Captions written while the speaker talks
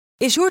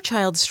Is your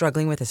child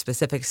struggling with a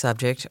specific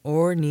subject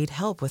or need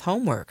help with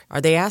homework?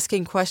 Are they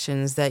asking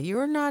questions that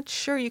you're not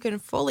sure you can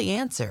fully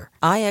answer?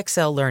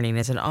 IXL Learning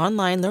is an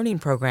online learning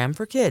program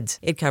for kids.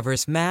 It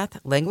covers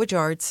math, language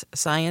arts,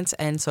 science,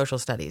 and social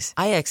studies.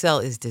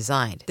 IXL is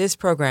designed. This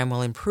program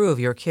will improve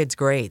your kids'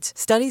 grades.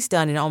 Studies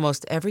done in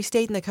almost every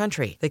state in the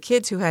country. The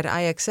kids who had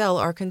IXL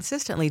are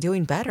consistently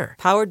doing better.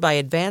 Powered by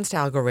advanced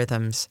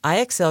algorithms,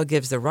 IXL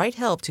gives the right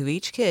help to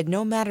each kid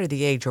no matter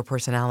the age or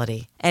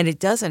personality. And it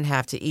doesn't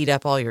have to eat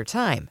up all your time.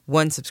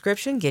 One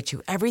subscription gets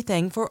you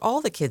everything for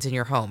all the kids in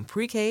your home,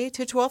 pre-K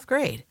to 12th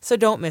grade. So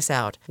don't miss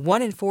out.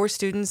 1 in 4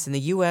 students in the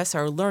U.S.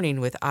 are learning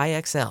with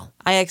IXL.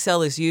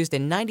 IXL is used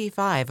in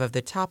 95 of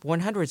the top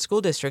 100 school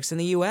districts in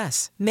the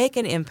U.S. Make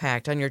an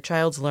impact on your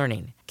child's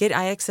learning. Get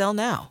IXL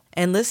now.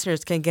 And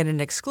listeners can get an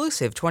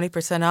exclusive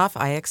 20% off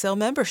IXL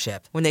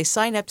membership when they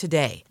sign up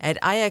today at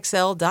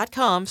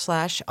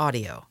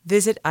IXL.com/audio.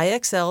 Visit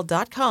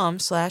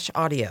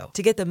IXL.com/audio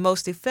to get the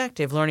most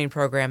effective learning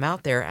program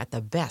out there at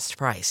the best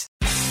price.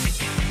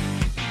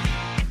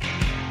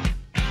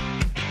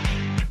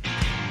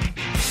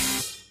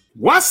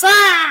 What's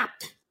up?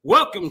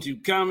 Welcome to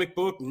Comic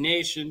Book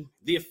Nation,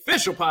 the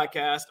official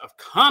podcast of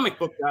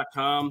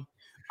comicbook.com.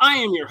 I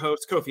am your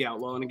host, Kofi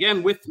Outlaw, and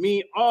again with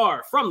me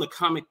are, from the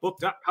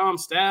comicbook.com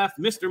staff,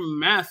 Mr.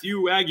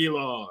 Matthew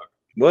Aguilar.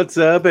 What's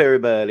up,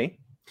 everybody?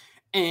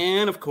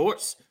 And, of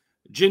course,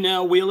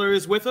 Janelle Wheeler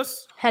is with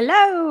us.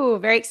 Hello.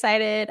 Very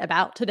excited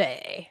about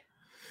today.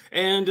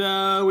 And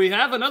we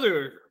have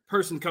another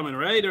person coming,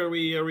 right? Are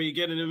we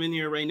getting him in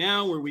here right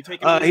now? Or are we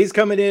taking He's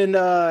coming in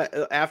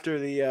after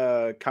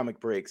the comic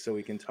break, so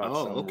we can talk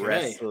some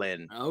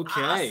wrestling.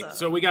 Okay. Awesome.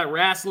 So we got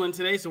wrestling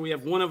today. So we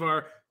have one of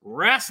our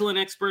wrestling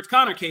experts,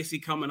 Connor Casey,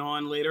 coming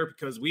on later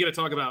because we got to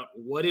talk about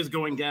what is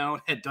going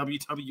down at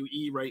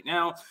WWE right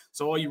now.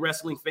 So all you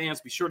wrestling fans,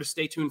 be sure to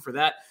stay tuned for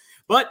that.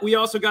 But we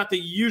also got the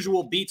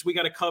usual beats we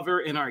got to cover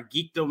in our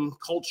geekdom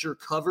culture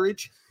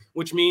coverage,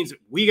 which means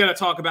we got to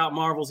talk about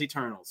Marvel's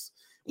Eternals.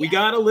 We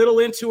got a little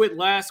into it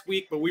last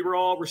week, but we were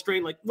all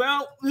restrained like,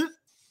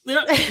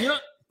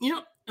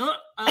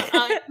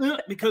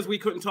 because we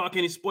couldn't talk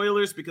any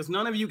spoilers because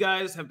none of you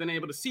guys have been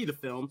able to see the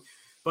film.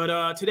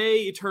 But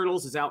today,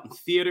 Eternals is out in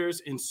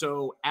theaters, and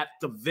so at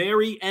the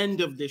very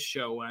end of this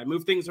show, I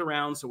moved things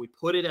around, so we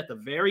put it at the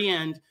very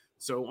end,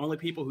 so only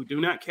people who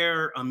do not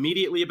care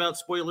immediately about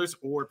spoilers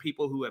or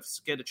people who have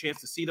get a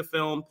chance to see the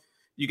film,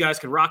 you guys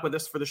can rock with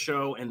us for the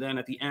show, and then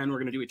at the end, we're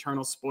going to do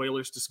Eternal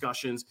spoilers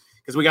discussions,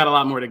 because we got a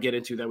lot more to get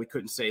into that we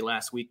couldn't say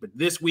last week, but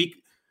this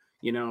week,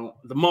 you know,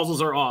 the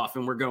muzzles are off,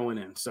 and we're going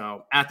in.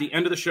 So at the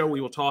end of the show,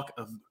 we will talk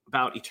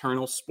about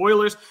Eternal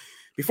spoilers.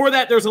 Before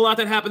that, there's a lot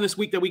that happened this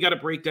week that we got to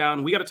break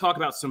down. We got to talk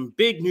about some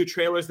big new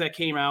trailers that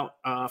came out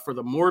for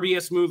the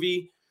Morbius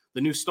movie, the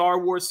new Star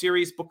Wars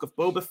series, Book of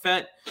Boba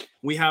Fett.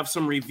 We have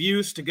some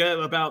reviews to get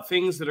about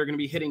things that are going to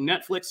be hitting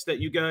Netflix that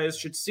you guys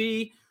should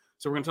see.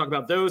 So we're going to talk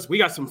about those. We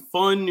got some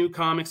fun new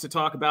comics to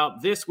talk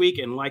about this week.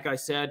 And like I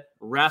said,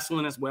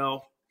 wrestling as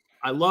well.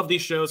 I love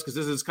these shows because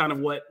this is kind of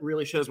what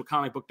really shows what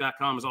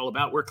comicbook.com is all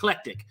about. We're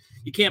eclectic.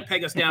 You can't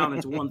peg us down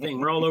into one thing.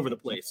 We're all over the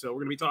place. So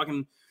we're going to be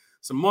talking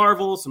some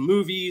Marvel, some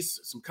movies,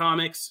 some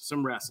comics,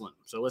 some wrestling.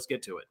 So let's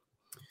get to it.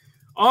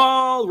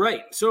 All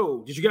right.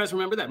 So did you guys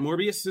remember that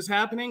Morbius is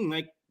happening?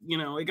 Like, you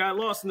know, it got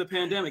lost in the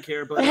pandemic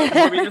here, but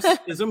Morbius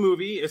is a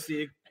movie. It's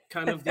the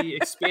kind of the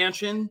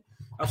expansion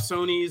of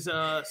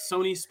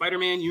Sony's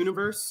Spider-Man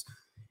universe.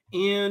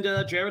 And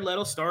Jared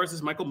Leto stars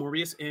as Michael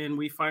Morbius. And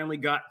we finally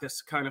got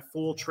this kind of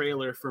full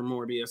trailer for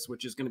Morbius,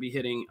 which is going to be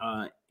hitting,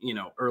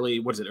 early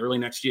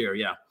next year.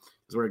 Yeah.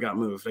 Where it got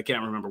moved. I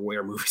can't remember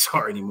where movies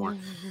are anymore.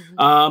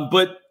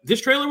 But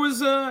this trailer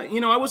was,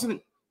 I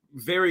wasn't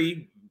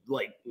very,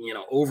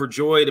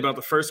 overjoyed about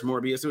the first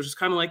Morbius. It was just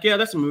kind of like, yeah,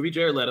 that's a movie.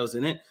 Jared Leto's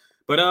in it.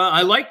 But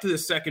I liked the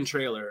second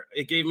trailer.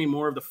 It gave me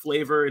more of the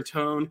flavor and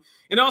tone.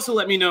 It also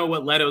let me know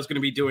what Leto's going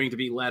to be doing to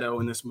be Leto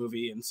in this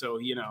movie. And so,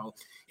 he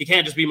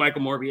can't just be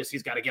Michael Morbius.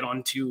 He's got to get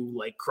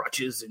onto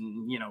crutches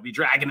and, be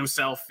dragging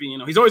himself.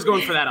 He's always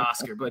going for that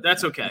Oscar, but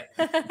that's okay.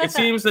 It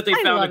seems that they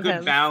found a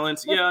good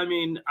balance. Yeah, I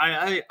mean,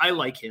 I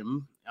like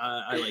him.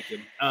 I like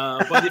him.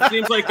 But it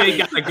seems like they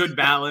got a good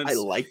balance. I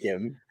like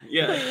him.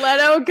 Yeah.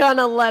 Leto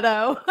gonna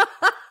Leto.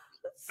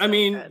 I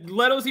mean,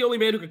 Leto's the only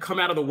man who could come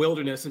out of the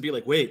wilderness and be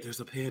like, wait, there's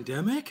a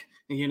pandemic?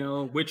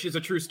 Which is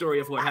a true story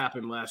of what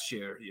happened last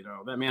year.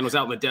 That man was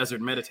out in the desert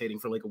meditating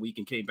for like a week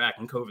and came back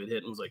and COVID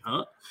hit and was like,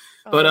 huh?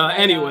 But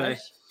anyway,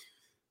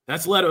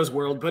 that's Leto's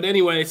world. But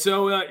anyway,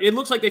 so it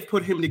looks like they've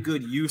put him to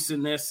good use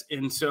in this.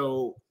 And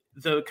so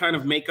the kind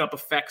of makeup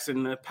effects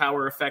and the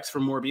power effects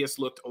for Morbius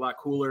looked a lot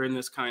cooler in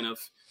this kind of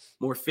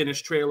more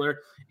finished trailer.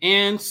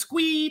 And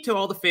squee to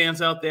all the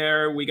fans out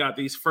there, we got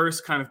these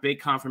first kind of big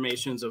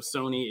confirmations of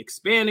Sony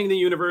expanding the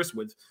universe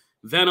with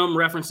Venom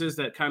references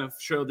that kind of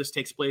show this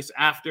takes place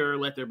after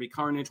Let There Be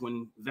Carnage,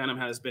 when Venom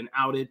has been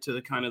outed to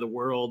the kind of the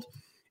world.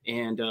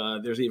 And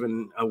there's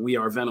even a We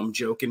Are Venom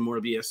joke in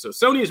Morbius. So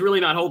Sony is really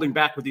not holding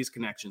back with these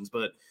connections.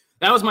 But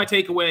that was my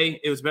takeaway.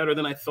 It was better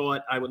than I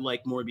thought. I would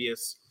like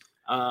Morbius.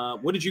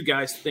 What did you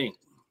guys think?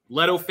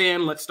 Leto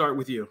fan, let's start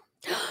with you.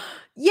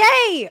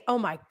 Yay! Oh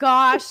my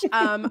gosh.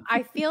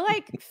 I feel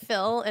like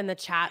Phil in the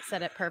chat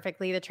said it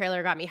perfectly. The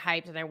trailer got me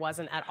hyped and I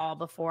wasn't at all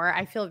before.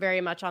 I feel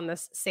very much on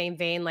this same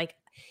vein. Like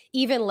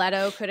even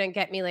Leto couldn't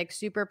get me like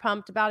super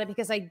pumped about it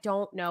because I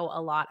don't know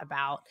a lot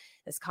about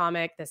this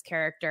comic, this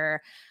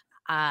character.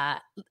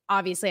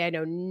 Obviously I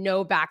know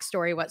no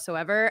backstory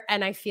whatsoever.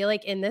 And I feel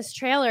like in this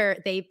trailer,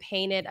 they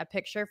painted a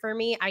picture for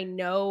me. I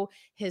know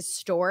his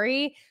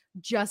story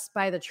just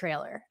by the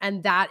trailer.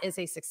 And that is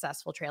a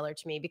successful trailer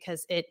to me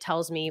because it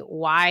tells me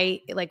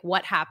why, like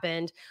what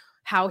happened,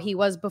 how he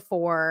was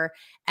before.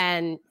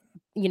 And,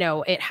 you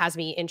know, it has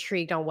me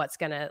intrigued on what's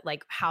going to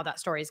like how that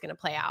story is going to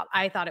play out.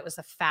 I thought it was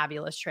a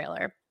fabulous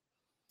trailer.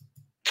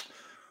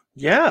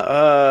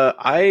 Yeah.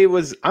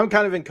 I'm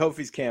kind of in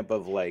Kofi's camp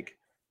of like,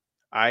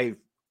 I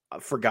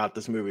forgot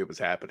this movie was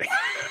happening.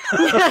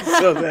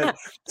 so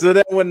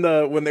then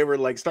when they were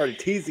like started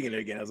teasing it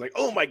again, I was like,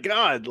 oh my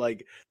God,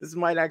 like this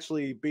might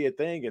actually be a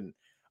thing. And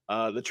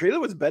the trailer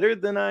was better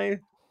than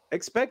I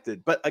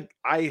expected, but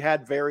I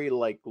had very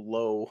like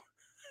low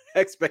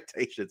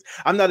expectations.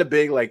 I'm not a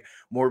big like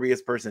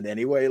Morbius person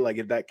anyway. Like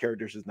if that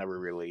character's just never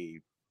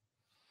really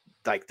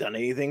like done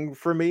anything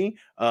for me.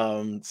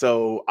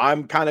 So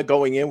I'm kind of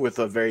going in with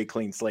a very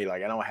clean slate.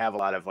 Like I don't have a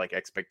lot of like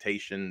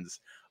expectations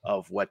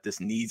of what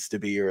this needs to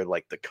be or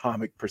like the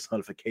comic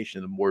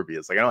personification of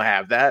Morbius. Like I don't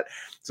have that.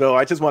 So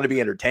I just want to be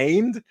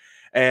entertained.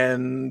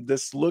 And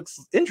this looks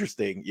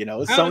interesting. You know,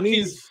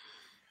 Sony's.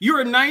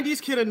 You're a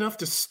 90s kid enough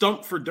to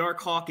stump for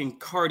Darkhawk and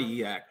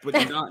Cardiac,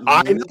 but not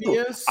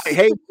Morbius. I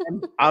hate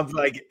him. I'm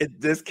like,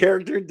 this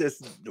character,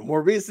 this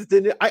Morbius,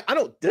 I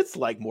don't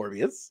dislike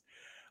Morbius.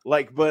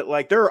 Like, but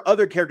like there are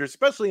other characters,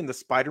 especially in the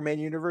Spider-Man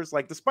universe.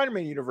 Like the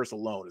Spider-Man universe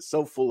alone is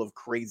so full of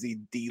crazy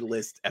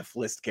D-list,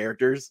 F-list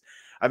characters.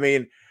 I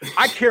mean,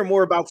 I care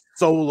more about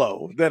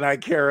Solo than I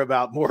care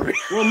about Morbius.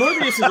 Well,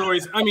 Morbius is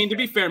always, I mean, to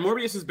be fair,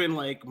 Morbius has been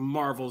like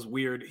Marvel's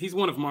weird. He's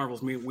one of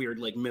Marvel's weird,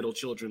 like middle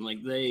children.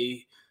 Like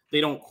they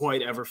don't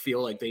quite ever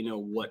feel like they know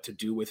what to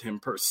do with him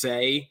per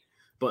se,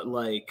 but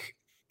like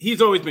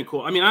he's always been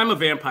cool. I mean, I'm a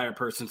vampire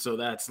person, so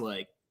that's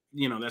like,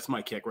 you know, that's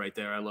my kick right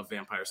there. I love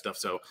vampire stuff.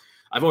 So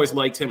I've always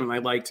liked him and I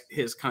liked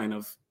his kind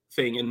of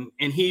thing.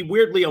 And he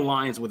weirdly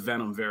aligns with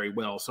Venom very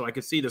well. So I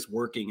could see this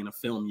working in a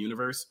film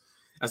universe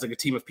as like a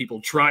team of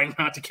people trying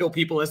not to kill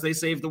people as they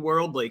save the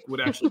world. Like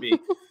would actually be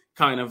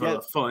kind of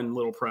a fun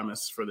little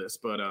premise for this.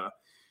 But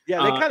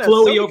yeah, they kind of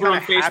Chloe over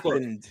on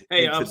Facebook.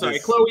 Hey, I'm sorry,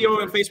 Chloe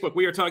over on Facebook.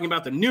 We are talking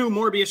about the new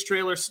Morbius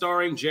trailer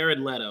starring Jared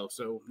Leto.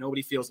 So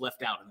nobody feels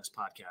left out in this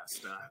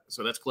podcast.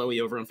 So that's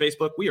Chloe over on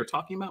Facebook. We are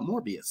talking about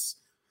Morbius,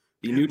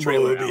 the new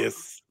trailer,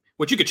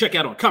 which you can check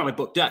out on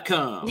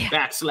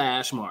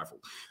comicbook.com/Marvel.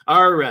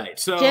 All right.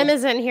 So Jim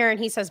is in here and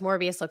he says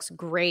Morbius looks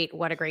great.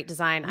 What a great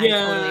design. I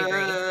totally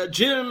agree.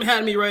 Jim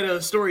had me write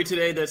a story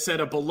today that said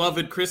a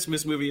beloved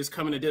Christmas movie is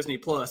coming to Disney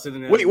Plus.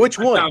 And then wait, which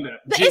one?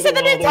 Is it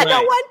the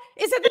Nintendo one?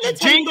 Is it the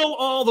Nintendo? Jingle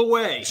All the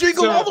Way.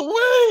 Jingle All the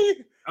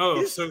Way.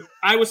 Oh, so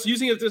I was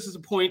using it this as a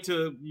point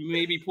to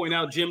maybe point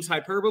out Jim's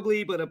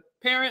hyperbole, but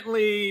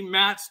apparently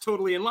Matt's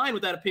totally in line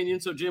with that opinion.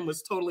 So Jim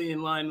was totally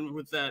in line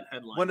with that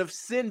headline. One of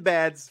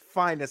Sinbad's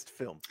finest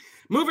films.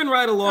 Moving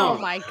right along.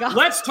 Oh my God.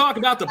 Let's talk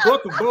about the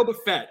Book of Boba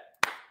Fett.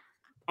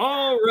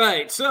 All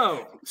right.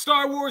 So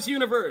Star Wars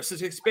universe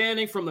is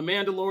expanding from The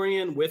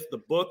Mandalorian with the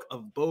Book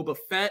of Boba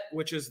Fett,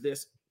 which is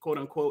this quote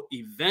unquote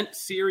event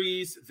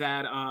series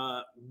that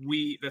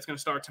that's going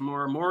to start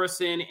tomorrow.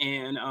 Morrison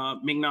and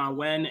Ming-Na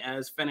Wen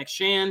as Fennec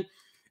Shan.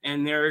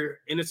 And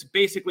it's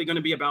basically going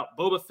to be about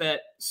Boba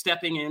Fett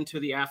stepping into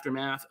the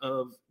aftermath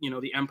of, you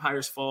know, the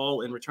Empire's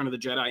fall and Return of the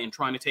Jedi and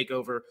trying to take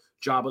over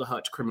Jabba the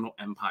Hutt's criminal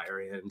empire.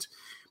 And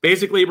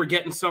basically we're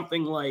getting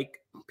something like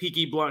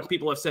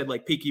people have said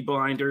like Peaky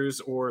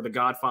Blinders or The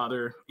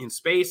Godfather in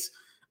space.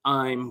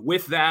 I'm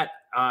with that.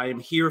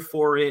 I'm here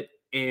for it.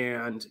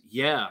 And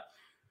yeah,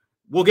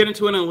 we'll get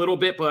into it in a little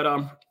bit,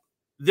 but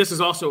this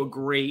is also a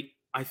great,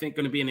 I think,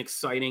 going to be an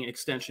exciting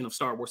extension of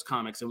Star Wars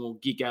comics, and we'll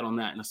geek out on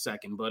that in a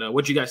second. But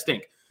what do you guys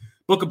think?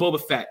 Book of Boba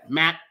Fett.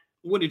 Matt,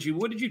 what did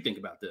you think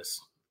about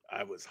this?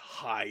 I was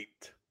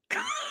hyped.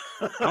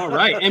 All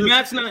right, and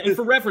Matt's not. And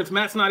for reference,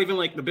 Matt's not even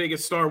like the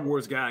biggest Star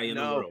Wars guy in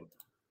the world.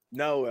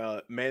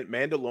 No,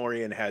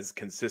 Mandalorian has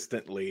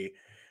consistently,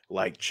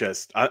 like,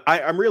 just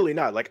I'm really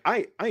not like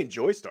I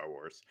enjoy Star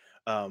Wars,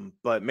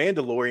 but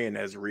Mandalorian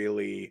has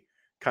really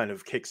kind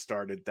of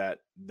kickstarted that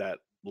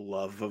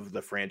love of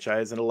the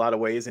franchise in a lot of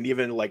ways. And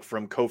even like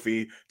from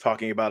Kofi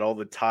talking about all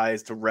the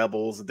ties to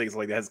Rebels and things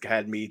like that has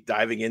had me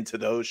diving into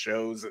those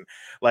shows and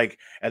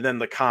then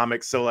the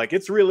comics. So like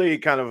it's really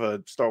kind of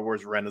a Star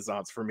Wars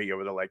renaissance for me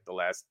over the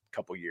last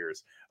couple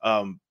years.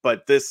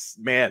 But this,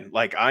 man,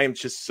 like I am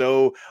just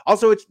so,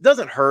 also it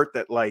doesn't hurt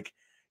that like,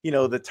 you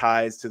know, the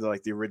ties to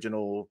the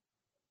original,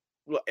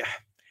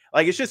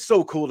 like it's just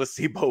so cool to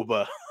see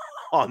Boba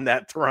on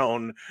that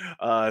throne,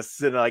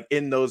 sitting like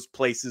in those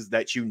places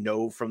that you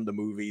know from the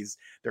movies.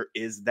 There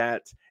is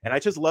that, and I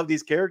just love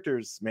these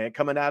characters, man.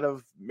 Coming out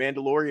of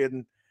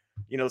Mandalorian,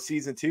 you know,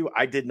 season 2,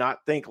 I did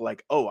not think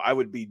like, oh, I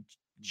would be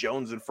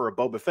jonesing for a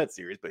Boba Fett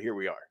series, but here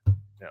we are.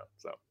 Yeah,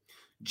 so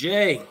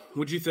Jay,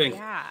 what'd you think?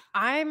 Yeah,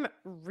 I'm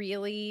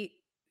really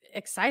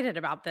excited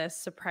about this.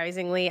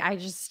 Surprisingly,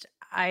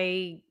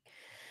 I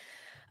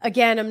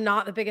again, I'm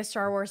not the biggest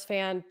Star Wars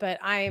fan, but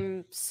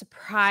I'm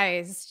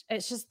surprised.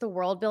 It's just the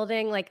world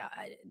building. Like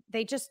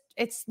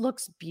it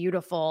looks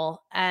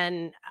beautiful,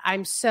 and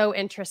I'm so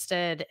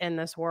interested in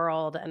this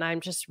world, and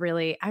I'm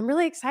really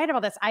excited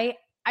about this. I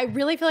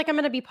really feel like I'm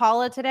going to be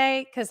Paula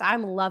today because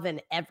I'm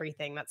loving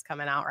everything that's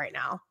coming out right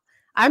now.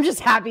 I'm just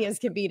happy as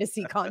can be to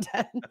see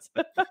content.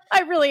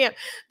 I really am.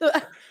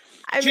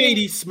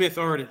 JD Smith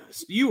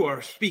artist, you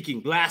are speaking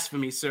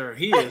blasphemy, sir.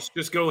 He is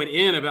just going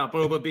in about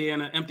Boba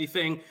being an empty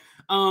thing.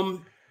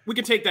 We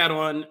can take that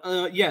on.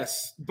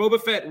 Yes,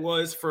 Boba Fett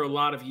was for a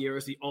lot of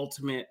years the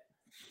ultimate.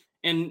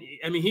 And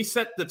I mean, he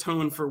set the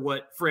tone for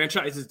what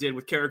franchises did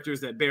with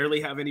characters that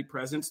barely have any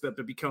presence, that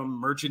they become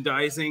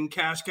merchandising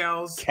cash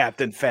cows.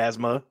 Captain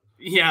Phasma.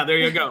 Yeah, there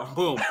you go.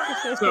 Boom.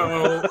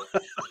 So,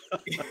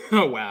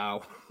 oh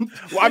wow.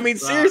 Well, I mean,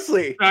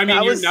 seriously. I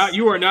mean,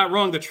 you are not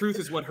wrong. The truth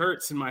is what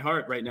hurts in my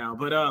heart right now.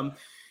 But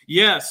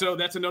yeah. So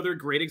that's another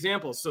great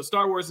example. So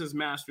Star Wars has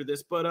mastered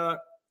this. But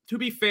to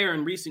be fair,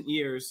 in recent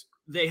years,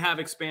 they have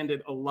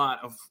expanded a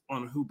lot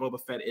on who Boba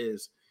Fett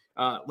is.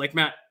 Like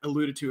Matt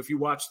alluded to, if you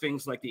watch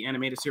things like the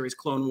animated series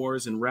Clone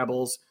Wars and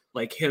Rebels,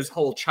 like his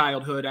whole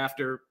childhood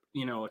after,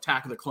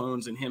 Attack of the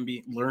Clones and him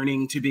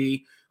learning to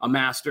be a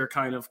master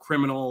kind of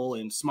criminal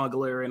and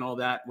smuggler and all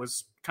that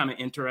was kind of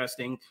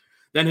interesting.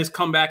 Then his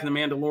comeback in The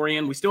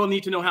Mandalorian, we still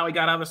need to know how he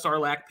got out of the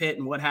Sarlacc pit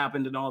and what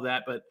happened and all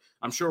that, but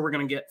I'm sure we're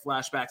going to get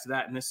flashbacks to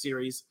that in this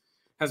series.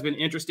 Has been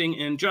interesting,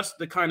 and just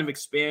the kind of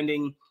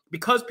expanding,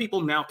 because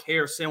people now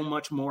care so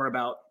much more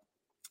about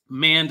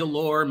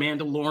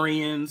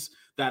Mandalorians,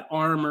 that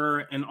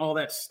armor and all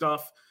that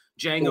stuff.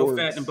 Jango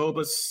and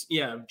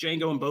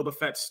Boba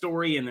Fett's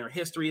story and their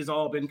history has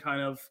all been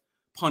kind of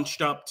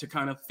punched up to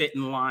kind of fit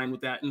in line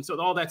with that. And so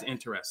all that's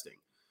interesting.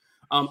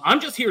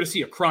 I'm just here to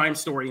see a crime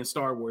story in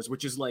Star Wars,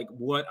 which is like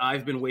what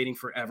I've been waiting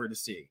forever to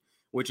see,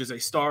 which is a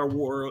Star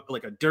Wars,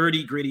 like a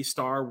dirty, gritty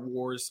Star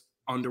Wars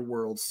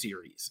underworld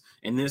series.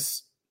 And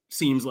this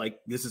seems like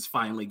this is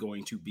finally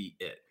going to be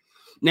it.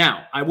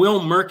 Now, I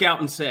will murk out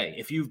and say,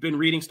 if you've been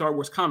reading Star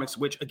Wars comics,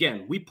 which,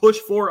 again, we push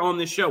for on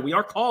this show, we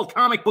are called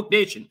Comic Book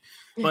Nation,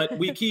 but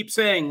we keep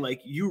saying,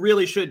 like, you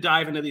really should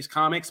dive into these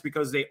comics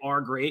because they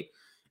are great.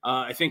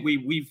 I think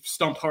we've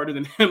stumped harder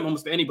than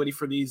almost anybody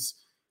for these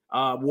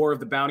War of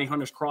the Bounty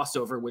Hunters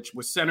crossover, which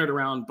was centered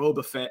around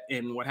Boba Fett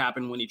and what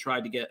happened when he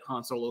tried to get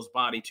Han Solo's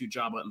body to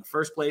Jabba in the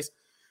first place.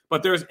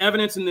 But there's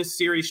evidence in this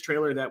series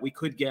trailer that we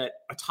could get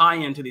a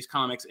tie-in to these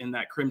comics and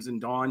that Crimson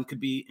Dawn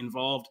could be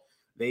involved.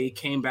 They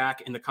came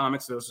back in the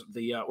comics.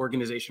 The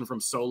organization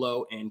from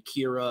Solo, and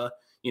Kira,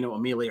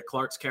 Emilia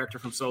Clarke's character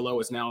from Solo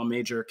is now a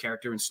major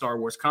character in Star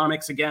Wars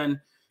comics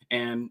again.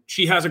 And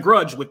she has a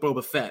grudge with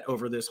Boba Fett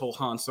over this whole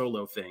Han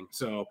Solo thing.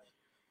 So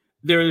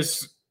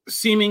there's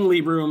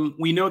seemingly room.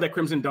 We know that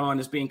Crimson Dawn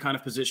is being kind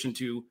of positioned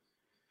to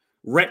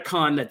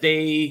retcon that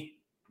they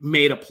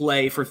made a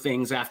play for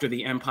things after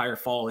the Empire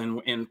fall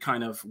and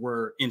kind of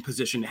were in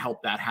position to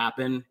help that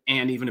happen,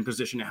 and even in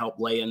position to help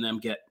Leia and them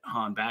get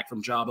Han back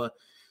from Jabba.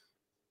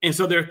 And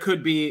so there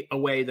could be a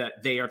way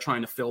that they are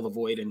trying to fill the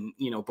void, and,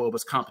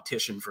 Boba's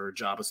competition for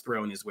Jabba's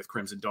throne is with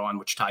Crimson Dawn,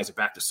 which ties it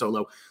back to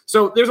Solo.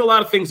 So there's a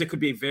lot of things that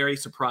could be very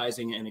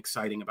surprising and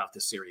exciting about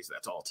this series.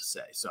 That's all to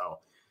say. So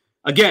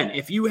again,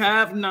 if you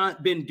have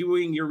not been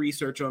doing your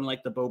research on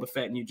like the Boba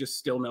Fett and you just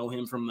still know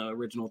him from the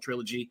original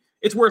trilogy,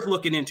 it's worth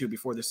looking into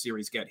before this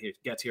series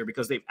gets here,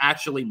 because they've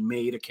actually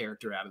made a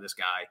character out of this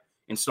guy,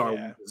 and Star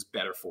Wars is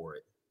better for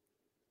it.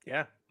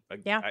 Yeah. I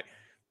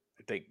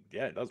think,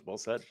 it does. Well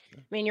said. I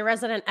mean, you're a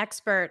resident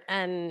expert,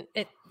 and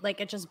it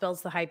just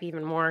builds the hype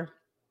even more.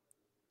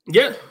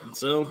 Yeah.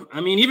 So,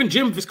 I mean, even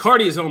Jim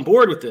Viscardi is on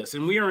board with this,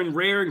 and we are in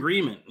rare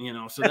agreement,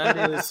 so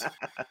that is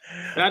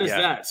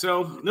that.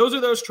 So those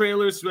are those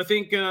trailers. I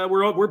think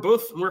we're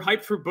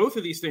hyped for both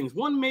of these things.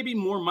 One maybe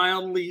more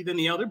mildly than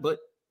the other, but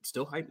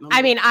still hyped.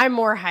 I mean, I'm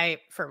more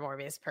hyped for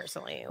Morbius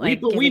personally.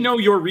 We know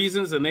your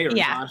reasons, and they are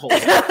not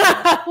wholesome.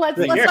 let's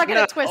not get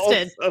it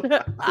twisted.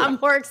 I'm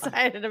more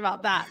excited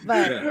about that,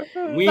 but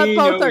we but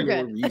both know are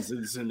your good.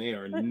 reasons, and they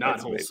are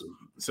not wholesome.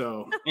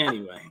 So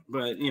anyway,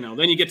 but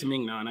then you get to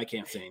Ming-Na, and I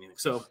can't say anything.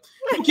 So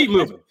we'll keep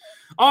moving.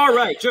 All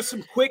right, just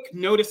some quick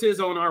notices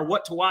on our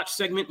What to Watch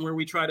segment, where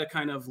we try to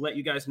kind of let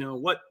you guys know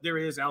what there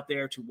is out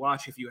there to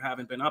watch if you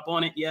haven't been up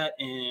on it yet,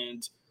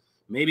 and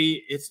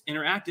maybe it's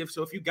interactive.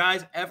 So if you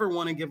guys ever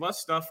want to give us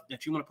stuff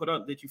that you want to put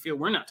up that you feel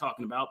we're not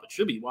talking about but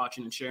should be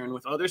watching and sharing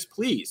with others,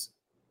 please,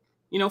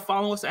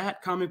 follow us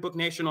at Comic Book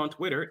Nation on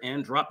Twitter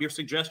and drop your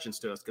suggestions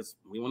to us, because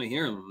we want to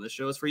hear them. This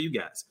show is for you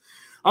guys.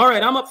 All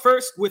right, I'm up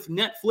first with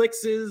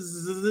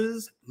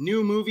Netflix's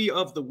new movie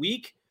of the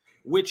week,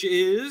 which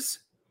is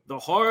The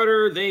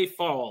Harder They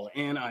Fall.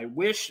 And I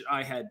wish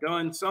I had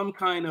done some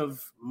kind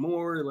of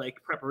more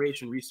like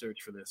preparation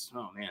research for this.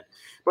 Oh, man.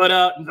 But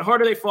The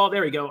Harder They Fall,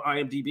 there we go,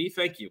 IMDb,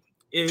 thank you,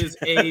 is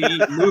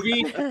a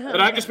movie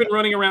that I've just been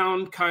running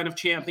around kind of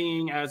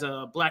championing as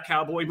a Black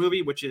Cowboy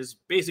movie, which is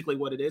basically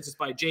what it is. It's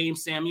by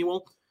James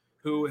Samuel,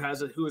 who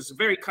is a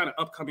very kind of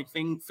upcoming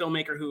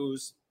filmmaker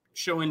who's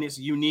showing this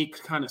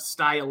unique kind of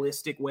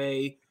stylistic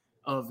way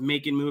of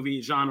making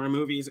movies, genre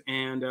movies,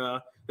 and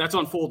that's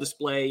on full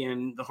display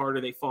in The Harder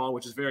They Fall,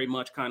 which is very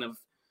much kind of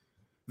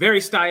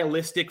very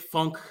stylistic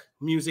funk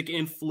music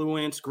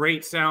influence,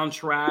 great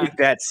soundtrack.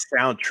 That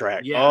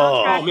soundtrack. Yeah.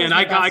 Oh man,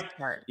 I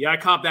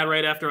copped that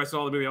right after I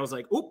saw the movie. I was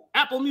like, "Oop,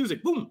 Apple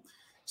Music, boom!"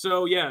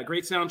 So yeah,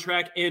 great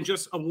soundtrack and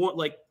just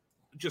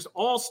just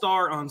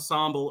all-star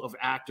ensemble of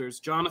actors.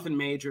 Jonathan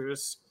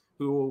Majors,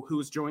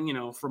 who's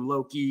joined, from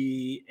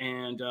Loki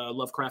and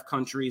Lovecraft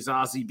Country,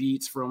 Zazie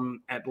Beetz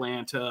from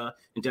Atlanta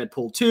and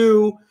Deadpool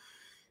 2.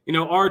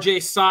 R.J.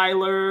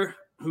 Cyler,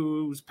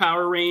 who's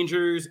Power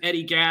Rangers,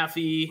 Eddie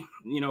Gaffey.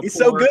 He's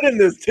so good in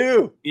this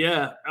too.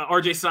 Yeah,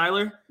 R.J.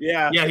 Cyler.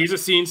 Yeah, he's a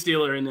scene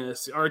stealer in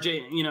this. R.J.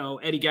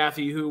 Eddie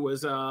Gaffey, who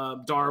was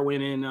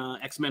Darwin in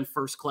X-Men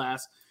First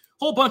Class.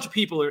 Whole bunch of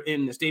people are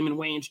in this. Damon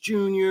Wayans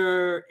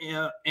Jr.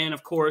 And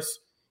of course,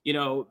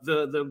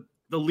 the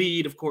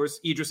lead, of course,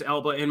 Idris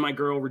Elba and my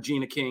girl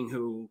Regina King,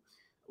 who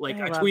I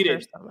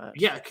tweeted, so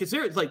yeah, because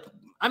they're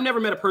I've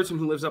never met a person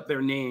who lives up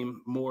their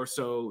name more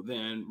so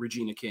than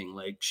Regina King.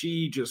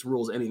 She just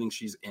rules anything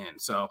she's in.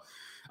 So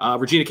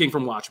Regina King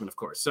from Watchmen, of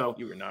course. So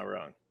you were not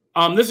wrong.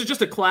 This is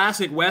just a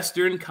classic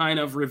Western kind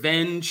of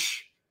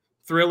revenge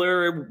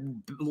thriller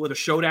with a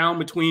showdown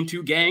between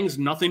two gangs.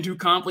 Nothing too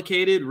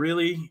complicated,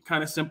 really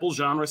kind of simple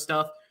genre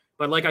stuff.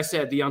 But like I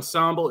said, the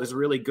ensemble is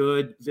really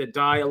good. The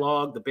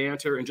dialogue, the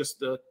banter, and just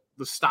the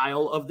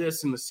style of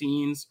this and the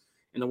scenes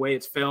and the way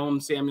it's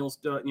filmed. Samuel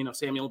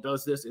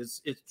does this.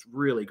 It's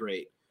really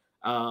great.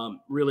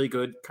 Really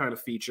good kind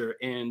of feature.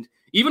 And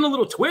even a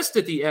little twist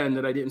at the end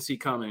that I didn't see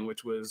coming,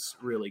 which was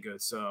really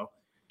good. So,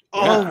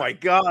 yeah. Oh my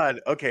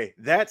God. Okay.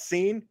 That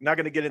scene, not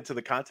going to get into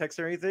the context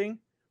or anything,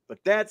 but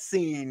that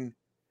scene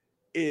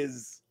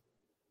is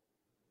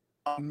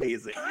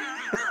amazing.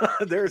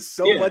 There's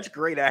so much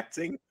great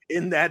acting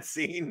in that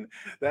scene.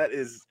 That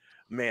is,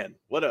 man,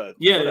 what a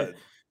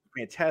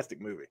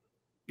fantastic movie.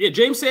 Yeah,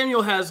 James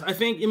Samuel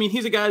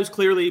he's a guy who's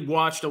clearly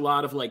watched a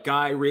lot of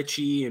Guy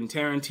Ritchie and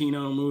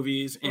Tarantino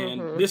movies,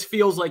 and this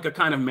feels like a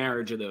kind of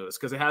marriage of those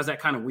because it has that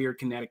kind of weird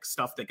kinetic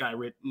stuff that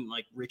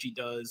Ritchie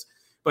does,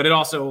 but it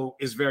also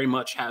is very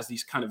much has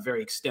these kind of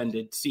very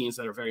extended scenes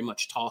that are very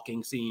much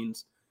talking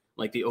scenes,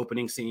 like the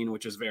opening scene,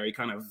 which is very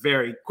Quentin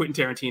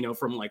Tarantino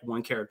from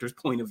one character's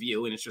point of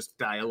view, and it's just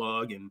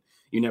dialogue, and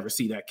you never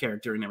see that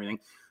character and everything.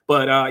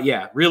 But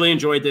really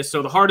enjoyed this.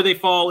 So The Harder They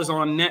Fall is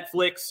on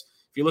Netflix.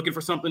 If you're looking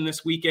for something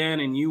this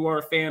weekend and you are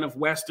a fan of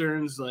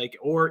Westerns,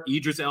 or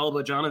Idris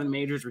Elba, Jonathan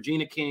Majors,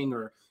 Regina King,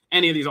 or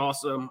any of these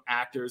awesome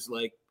actors,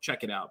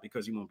 check it out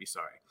because you won't be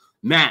sorry.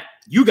 Matt,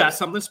 you got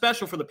something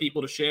special for the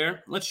people to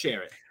share. Let's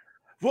share it.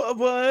 What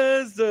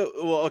was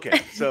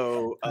okay,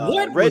 so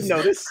Red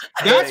Notice.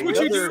 That's what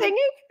you're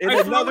singing?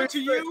 I throw it to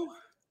you.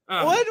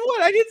 What?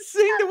 I didn't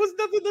sing. There was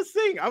nothing to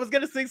sing. I was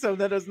going to sing something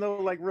that there's no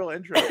real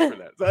intro for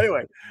that. So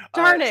anyway.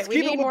 Darn it.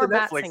 We need more the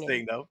Matt Netflix singing.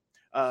 thing, though.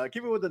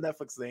 Keep it with the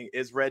Netflix thing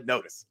is Red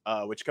Notice,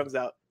 which comes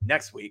out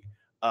next week.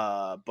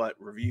 But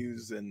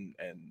reviews and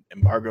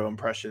embargo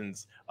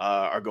impressions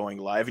are going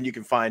live, and you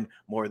can find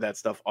more of that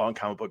stuff on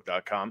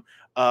comicbook.com.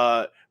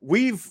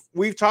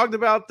 We've talked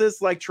about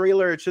this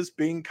trailer. It's just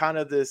being kind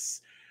of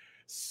this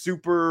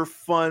super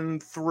fun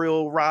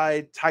thrill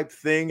ride type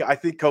thing. I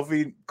think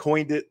Kofi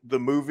coined it the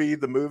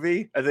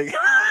movie. I think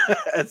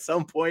at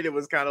some point it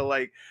was kind of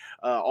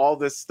all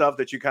this stuff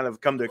that you kind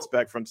of come to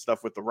expect from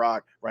stuff with The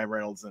Rock, Ryan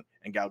Reynolds,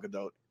 and Gal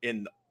Gadot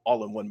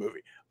all in one movie.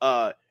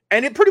 And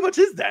it pretty much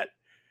is that.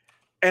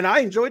 And I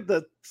enjoyed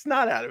the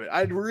snot out of it.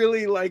 I'd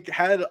really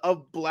had a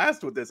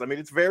blast with this. I mean,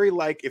 it's very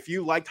if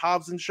you liked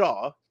Hobbs and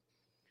Shaw,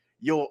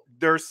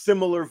 there's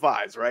similar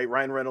vibes, right?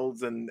 Ryan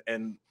Reynolds and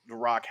The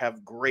Rock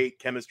have great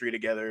chemistry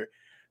together.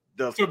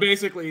 So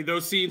basically,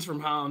 those scenes from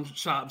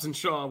Hobbs and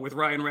Shaw with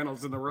Ryan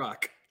Reynolds and The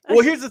Rock.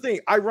 Well, here's the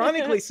thing.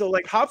 Ironically, so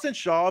Hobbs and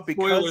Shaw,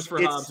 because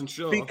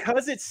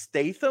it's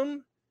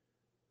Statham,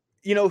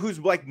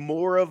 who's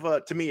more of a,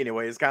 to me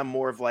anyway, is kind of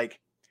more of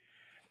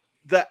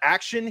the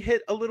action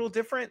hit a little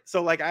different.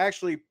 So I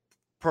actually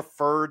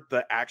preferred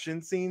the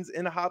action scenes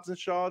in Hobbs and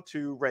Shaw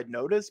to Red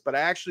Notice, but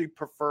I actually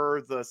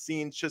prefer the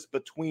scenes just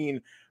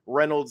between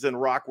Reynolds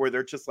and Rock where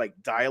they're just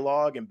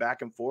dialogue and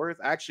back and forth.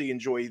 I actually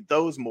enjoy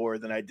those more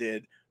than I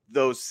did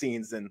those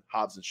scenes in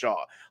Hobbs and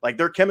Shaw.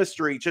 Their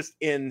chemistry just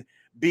in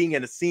being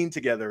in a scene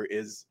together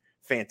is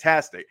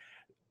fantastic.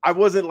 I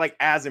wasn't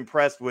as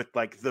impressed with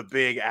the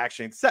big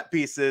action set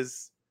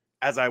pieces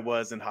as I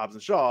was in Hobbs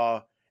and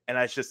Shaw. And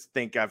I just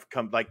think I've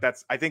come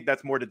I think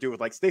that's more to do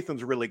with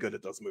Statham's really good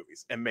at those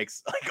movies and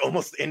makes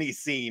almost any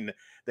scene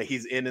that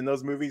he's in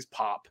those movies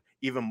pop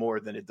even more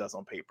than it does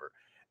on paper.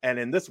 And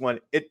in this one,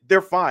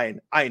 they're fine.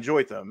 I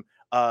enjoyed them.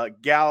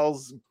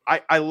 Gal's,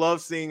 I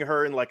love seeing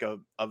her in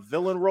a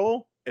villain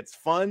role. It's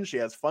fun. She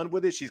has fun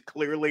with it. She's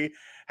clearly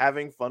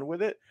having fun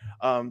with it.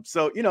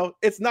 So,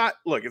 it's not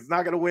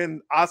going to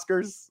win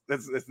Oscars.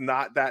 It's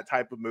not that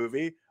type of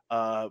movie.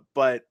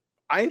 But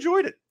I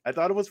enjoyed it. I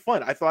thought it was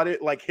fun. I thought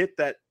it hit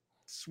that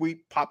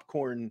sweet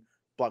popcorn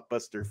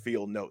blockbuster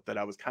feel note that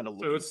I was kind of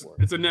looking for.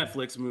 It's a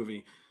Netflix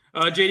movie.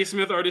 JD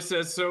Smith artist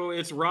says, so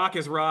it's Rock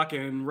as Rock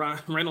and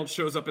Reynolds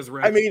shows up as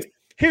Reynolds. I mean,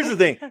 here's the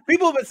thing.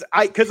 People,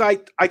 because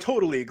I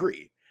totally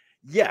agree.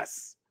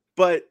 Yes,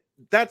 but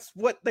that's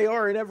what they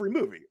are in every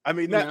movie. I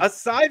mean,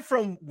 aside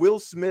from Will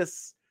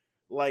Smith's,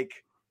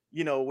 like,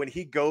 you know, when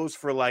he goes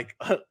for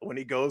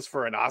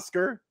an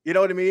Oscar, you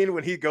know what I mean?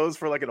 When he goes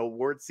for like an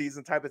award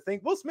season type of thing,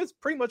 Will Smith's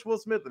pretty much Will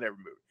Smith in every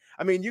movie.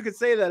 I mean, you could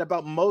say that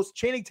about most.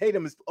 Channing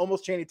Tatum is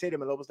almost Channing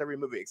Tatum in almost every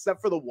movie,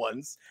 except for the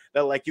ones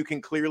that like you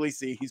can clearly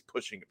see he's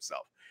pushing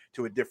himself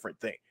to a different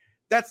thing.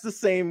 That's the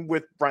same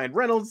with Ryan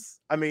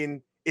Reynolds. I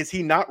mean, is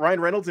he not Ryan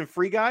Reynolds in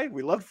Free Guy?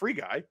 We love Free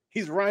Guy.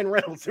 He's Ryan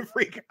Reynolds in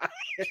Free Guy.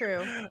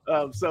 True.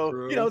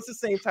 True. You know, it's the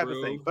same type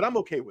of thing, but I'm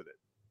okay with it.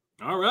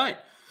 All right.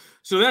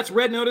 So that's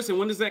Red Notice, and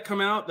when does that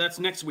come out? That's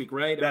next week,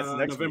 right? That's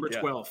next November week,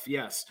 12th.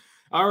 Yes.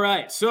 All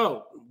right.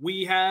 So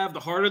we have The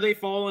Harder They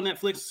Fall on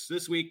Netflix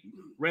this week.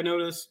 Red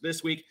Notice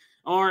this week.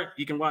 Or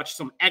you can watch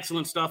some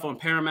excellent stuff on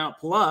Paramount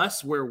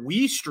Plus, where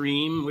we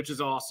stream, which is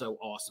also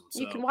awesome.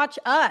 So, you can watch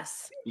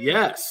us.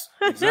 Yes,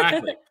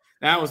 exactly.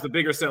 That was the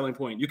bigger selling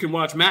point. You can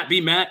watch Matt be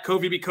Matt,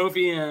 Kofi be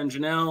Kofi, and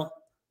Janelle.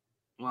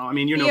 Well, I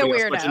mean, you're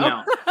nobody else but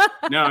Janelle.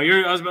 No,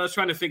 I was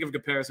trying to think of a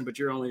comparison, but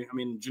you're only, I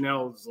mean,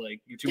 Janelle's like,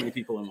 you're too many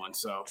people in one.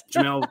 So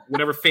Janelle,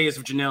 whatever phase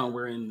of Janelle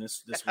we're in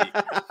this week.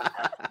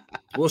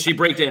 Will she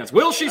break dance?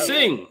 Will she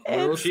sing?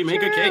 Will she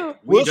make a cake?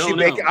 Will she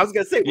make it? I was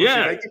going to say, will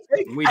she make a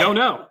cake? We don't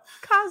know.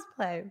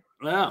 Cosplay.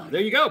 Well,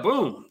 there you go.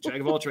 Boom. Jack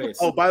of all trades.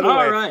 Oh, by the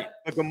way, right.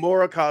 A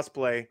Gamora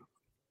cosplay.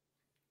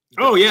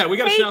 Oh, yeah. We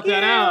got to shout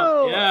that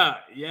out.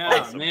 Yeah,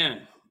 awesome.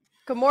 Man.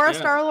 Gamora,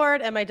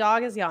 Star-Lord, and my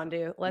dog is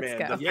Yondu. Let's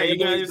go. You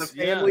guys, the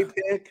family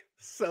pick.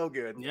 So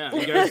good. Yeah,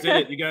 you guys did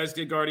it. You guys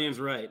did Guardians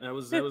right. That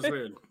was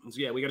weird. So,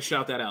 yeah, we got to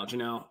shout that out.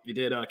 Janelle, you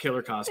did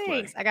killer cosplay.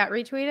 Thanks. I got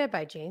retweeted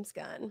by James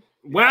Gunn.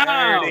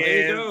 Wow.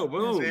 There you go.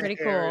 Boom. That's pretty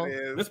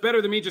cool. That's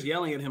better than me just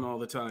yelling at him all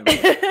the time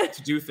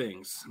to do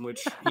things,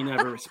 which he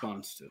never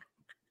responds to.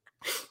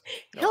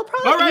 He'll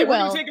probably all right, we're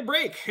going to take a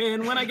break.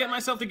 And when I get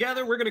myself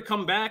together, we're going to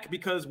come back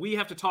because we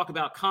have to talk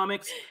about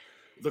comics,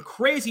 the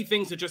crazy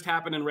things that just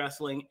happened in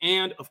wrestling,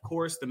 and, of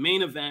course, the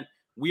main event.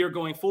 We are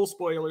going full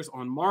spoilers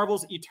on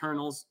Marvel's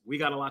Eternals. We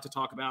got a lot to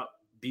talk about.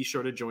 Be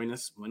sure to join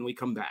us when we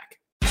come back.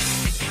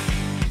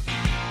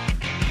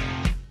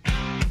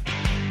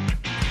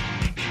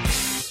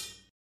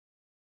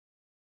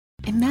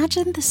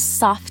 Imagine the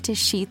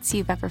softest sheets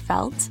you've ever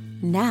felt.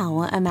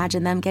 Now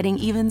imagine them getting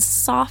even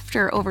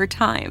softer over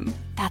time.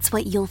 That's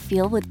what you'll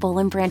feel with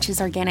Boll &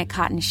 Branch's organic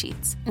cotton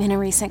sheets. In a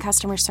recent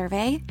customer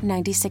survey,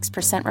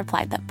 96%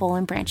 replied that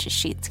Boll & Branch's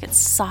sheets get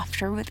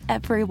softer with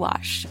every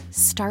wash.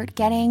 Start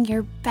getting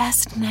your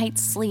best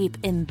night's sleep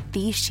in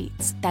these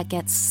sheets that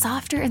get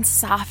softer and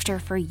softer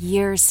for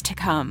years to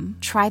come.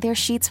 Try their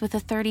sheets with a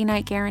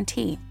 30-night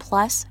guarantee,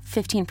 plus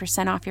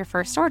 15% off your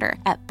first order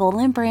at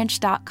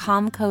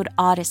bollandbranch.com code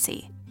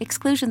Odyssey.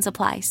 Exclusions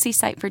apply. See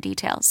site for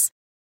details.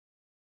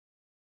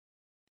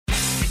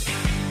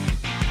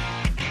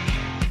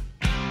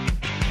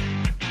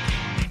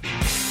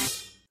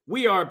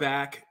 We are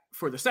back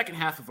for the second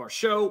half of our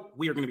show.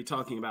 We are going to be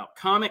talking about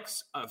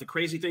comics, the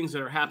crazy things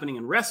that are happening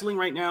in wrestling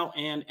right now,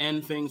 and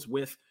end things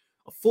with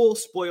a full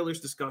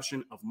spoilers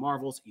discussion of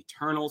Marvel's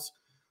Eternals.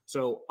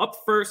 So up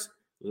first,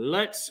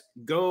 let's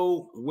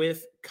go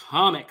with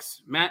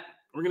comics. Matt,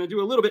 we're going to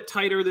do a little bit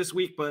tighter this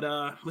week, but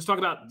let's talk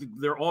about,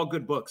 they're all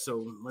good books,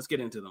 so let's get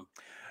into them.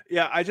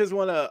 Yeah, I just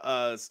want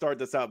to start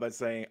this out by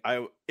saying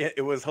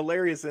it was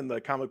hilarious in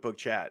the comic book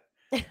chat.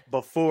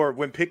 Before,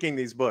 when picking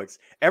these books,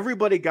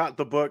 everybody got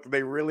the book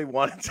they really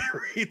wanted to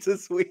read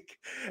this week,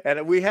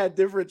 and we had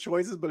different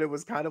choices, but it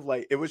was kind of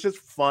like, it was just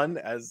fun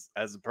as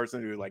a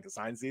person who like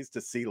assigns these to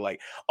see like,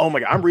 oh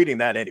my god, I'm reading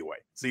that anyway,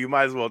 so you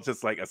might as well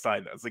just like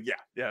assign that. It's like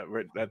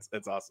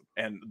that's awesome.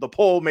 And the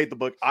poll made the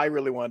book I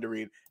really wanted to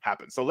read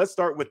happen. So let's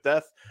start with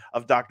Death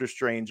of Doctor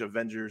Strange,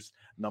 Avengers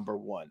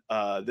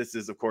 #1. This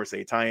is of course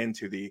a tie-in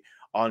to the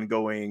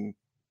ongoing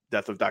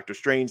Death of Doctor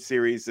Strange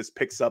series. This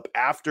picks up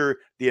after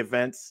the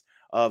events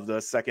of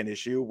the second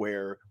issue,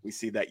 where we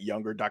see that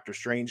younger Doctor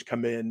Strange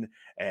come in,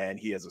 and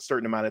he has a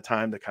certain amount of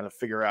time to kind of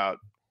figure out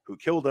who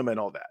killed him and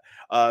all that.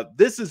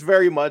 This is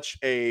very much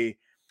a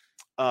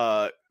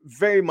I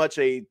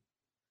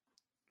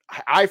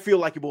feel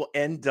like it will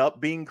end up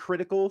being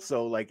critical.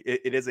 So like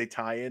it is a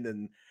tie-in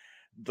in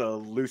the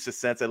loosest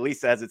sense, at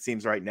least as it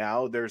seems right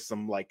now. There's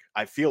some, like,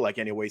 I feel like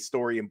anyway,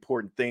 story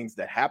important things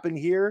that happen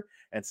here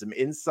and some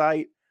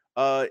insight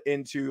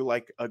into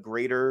like a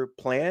greater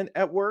plan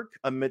at work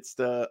amidst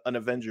an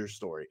Avengers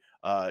story.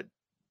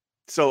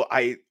 So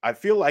I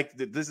feel like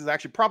this is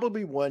actually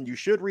probably one you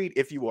should read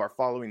if you are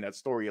following that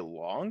story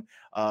along.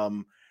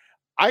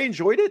 I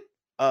enjoyed it.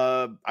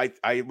 I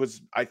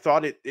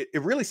thought it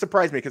really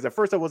surprised me, because at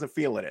first I wasn't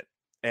feeling it,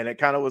 and it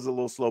kind of was a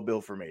little slow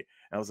build for me. And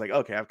I was like,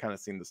 okay, I've kind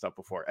of seen this stuff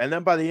before. And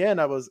then by the end,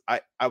 I was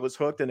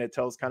hooked, and it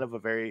tells kind of a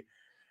very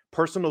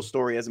personal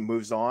story as it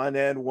moves on,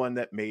 and one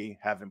that may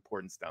have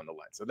importance down the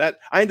line. So that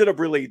I ended up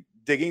really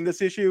digging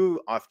this issue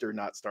after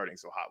not starting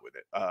so hot with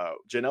it.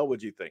 Janelle, what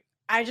do you think?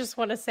 I just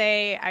want to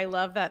say I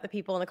love that the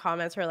people in the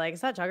comments are like,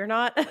 "Is that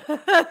Juggernaut?"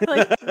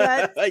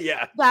 Like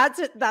Yeah,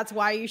 that's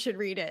why you should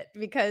read it,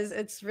 because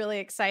it's really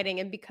exciting,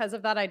 and because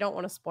of that, I don't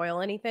want to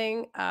spoil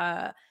anything.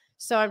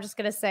 So I'm just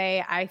gonna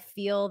say I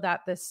feel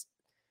that this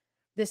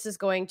is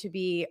going to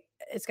be,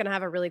 it's going to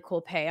have a really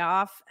cool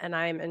payoff, and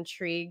I'm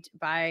intrigued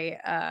by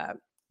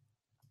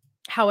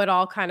how it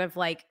all kind of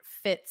like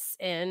fits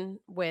in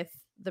with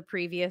the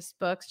previous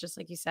books, just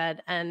like you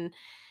said. And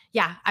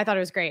yeah, I thought it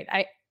was great.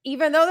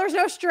 Even though there's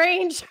no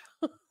Strange,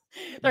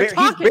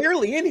 he's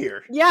barely in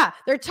here. Yeah,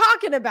 they're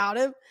talking about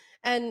him,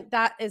 and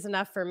that is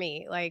enough for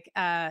me. Like,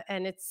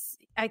 and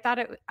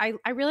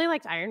I really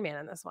liked Iron Man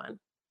in this one,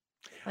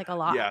 like a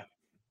lot. Yeah.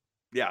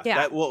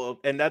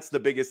 And that's the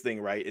biggest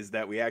thing, right? Is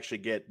that we actually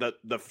get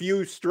the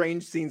few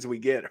Strange scenes we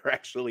get are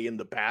actually in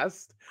the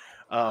past,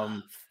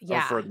 for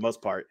the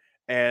most part.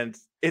 And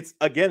it's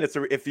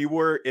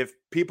if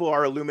people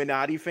are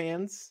Illuminati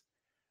fans,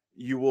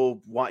 you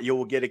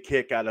will get a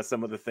kick out of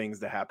some of the things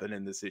that happen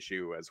in this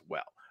issue as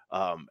well.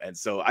 And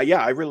so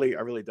I really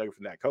dug it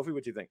from that. Kofi,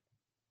 what do you think?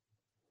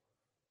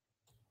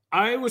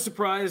 I was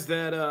surprised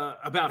that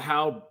about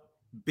how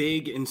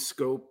big in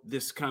scope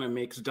this kind of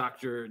makes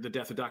the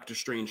death of Doctor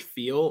Strange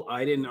feel.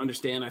 I didn't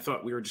understand. I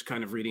thought we were just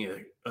kind of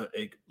reading a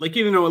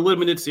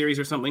limited series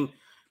or something.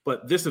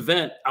 But this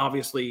event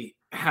obviously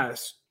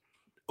has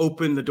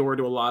opened the door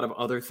to a lot of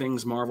other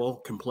things Marvel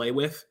can play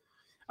with.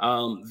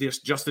 There's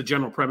just the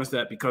general premise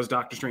that because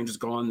Doctor Strange is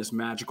gone, this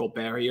magical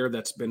barrier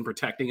that's been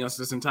protecting us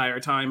this entire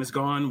time is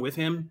gone with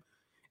him.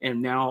 And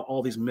now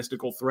all these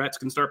mystical threats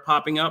can start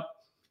popping up.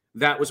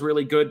 That was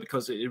really good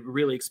because it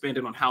really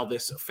expanded on how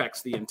this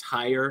affects the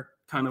entire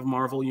kind of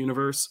Marvel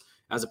universe,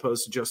 as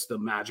opposed to just the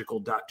magical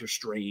Doctor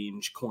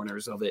Strange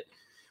corners of it.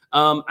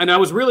 And I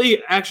was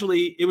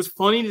it was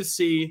funny to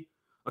see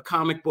a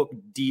comic book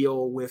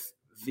deal with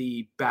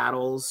the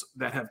battles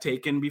that have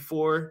taken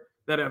before,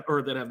 that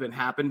have been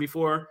happened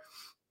before,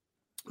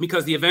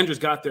 because the Avengers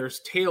got their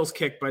tails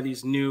kicked by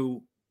these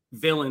new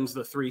villains,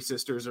 the three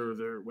sisters,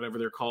 or whatever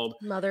they're called.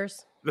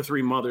 Mothers. The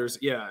three mothers,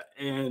 yeah.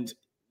 And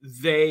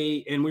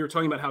we were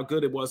talking about how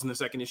good it was in the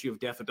second issue of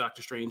Death of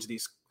Doctor Strange,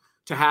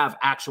 to have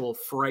actual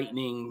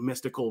frightening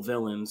mystical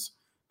villains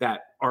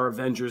that are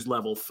Avengers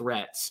level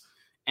threats,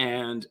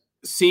 and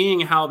seeing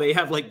how they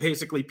have like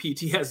basically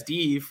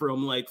PTSD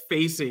from like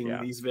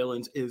facing these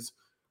villains is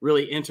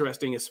really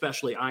interesting,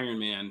 especially Iron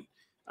Man,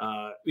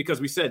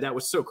 because we said that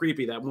was so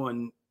creepy, that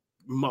one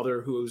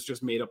mother who was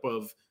just made up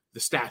of the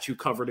statue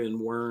covered in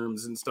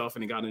worms and stuff,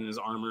 and it got in his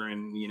armor,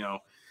 and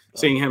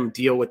seeing him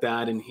deal with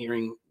that and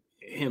hearing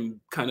him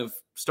kind of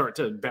start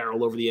to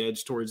barrel over the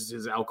edge towards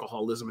his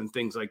alcoholism and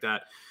things like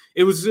that.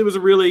 It was a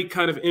really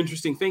kind of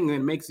interesting thing that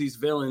makes these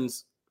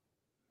villains,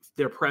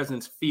 their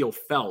presence feel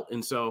felt.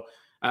 And so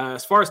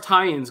as far as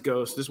tie-ins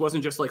goes, this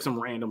wasn't just like some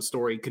random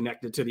story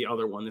connected to the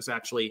other one. This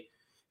actually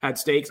had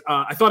stakes.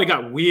 I thought it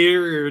got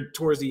weird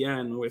towards the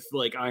end with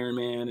like Iron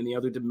Man and the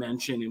other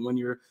dimension.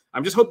 And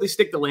I'm just hope they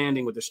stick the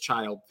landing with this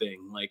child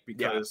thing, like,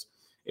 because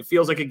it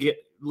feels like it get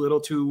a little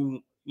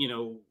too,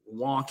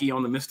 wonky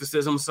on the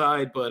mysticism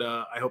side, but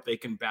I hope they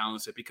can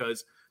balance it,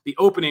 because the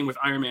opening with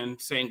Iron Man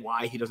saying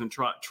why he doesn't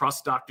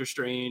trust Doctor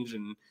Strange,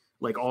 and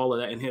like all of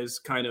that, and his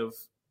kind of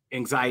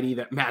anxiety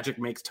that magic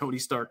makes Tony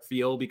Stark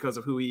feel because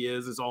of who he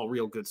is all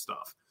real good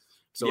stuff.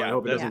 So I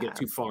hope it doesn't get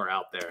too far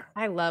out there.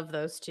 I love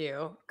those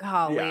two.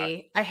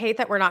 Golly, I hate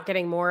that we're not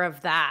getting more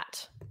of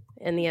that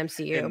in the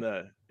MCU.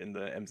 In the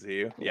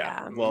MCU,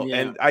 Yeah. Well,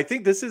 and I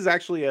think this is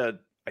actually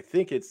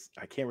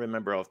I can't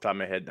remember off the top of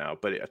my head now,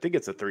 but I think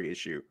it's a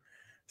 3-issue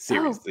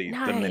series,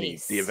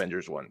 the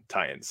Avengers one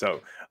tie-in.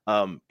 So,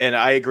 and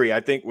I agree. I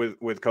think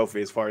with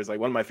Kofi, as far as like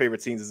one of my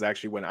favorite scenes is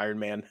actually when Iron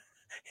Man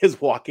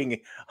is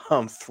walking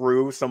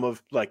through some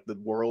of like the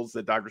worlds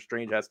that Doctor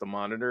Strange has to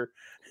monitor.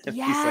 And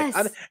he's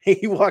like,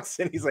 he walks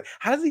in, he's like,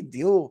 how does he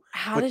deal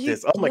with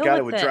this? Oh my God,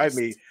 it would drive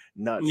me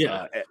nuts.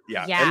 Yeah.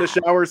 And the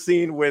shower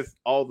scene with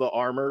all the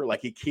armor,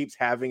 like he keeps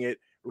having it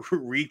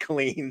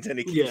re-cleaned and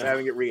he keeps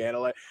having it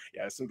reanalyzed.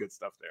 Yeah, some good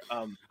stuff there.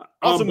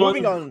 Also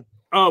moving on.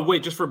 Oh,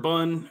 wait, just for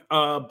Bun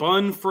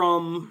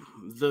from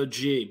the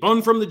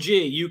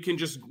G, you can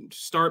just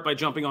start by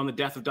jumping on the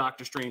Death of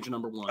Doctor Strange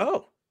 #1.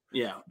 Oh,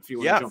 yeah, if you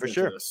want to jump for into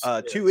sure.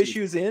 this. 2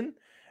 issues in,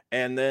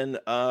 and then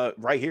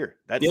right here.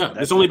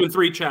 There's only been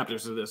 3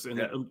 chapters of this,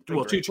 and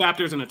 2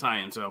 chapters and a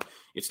tie-in, so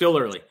it's still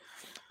early.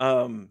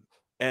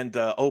 And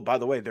by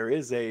the way, there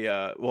is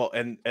a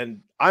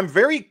and I'm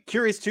very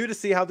curious too to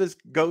see how this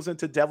goes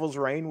into Devil's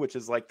Reign, which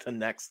is like the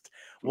next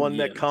one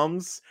that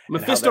comes.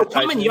 Mephisto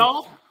coming,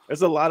 y'all.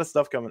 There's a lot of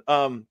stuff coming.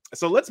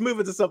 So let's move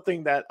into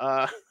something that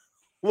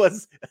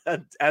was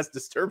as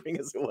disturbing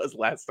as it was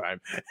last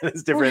time, and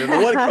it's different. And the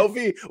one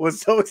Kofi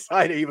was so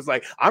excited, he was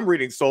like, "I'm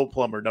reading Soul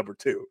Plumber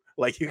 #2."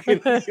 Like you can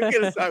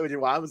decide what you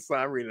want.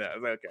 I'm reading that. I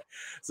was like, okay.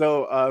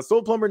 So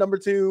Soul Plumber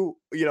 #2.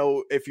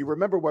 If you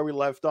remember where we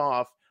left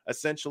off.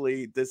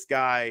 Essentially, this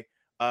guy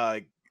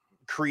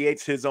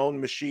creates his own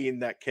machine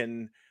that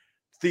can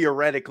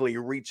theoretically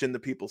reach into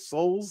people's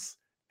souls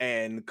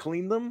and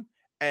clean them.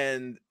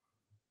 And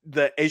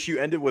the issue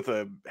ended with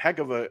a heck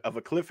of a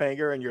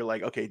cliffhanger, and you're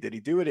like, okay, did he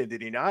do it and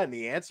did he not? And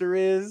the answer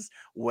is,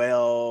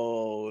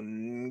 well,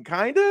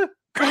 kind of.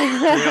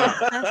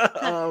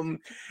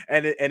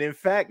 And in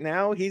fact,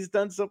 now he's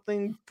done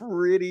something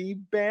pretty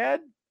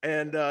bad,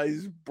 and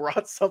he's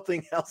brought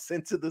something else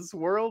into this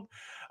world.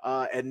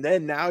 And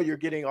then now you're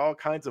getting all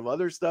kinds of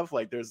other stuff.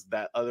 Like there's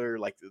that other,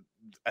 like,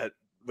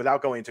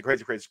 without going into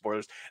crazy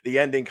spoilers, the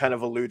ending kind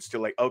of alludes to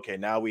like, okay,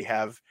 now we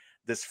have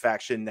this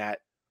faction that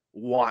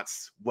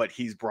wants what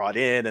he's brought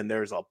in, and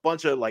there's a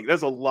bunch of like,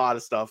 there's a lot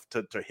of stuff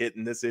to hit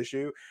in this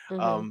issue.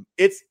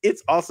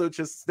 It's also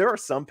just, there are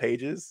some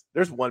pages,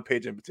 there's one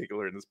page in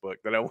particular in this book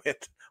that I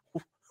went,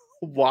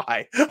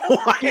 why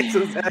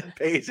does that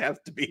page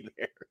have to be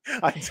there?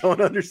 I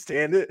don't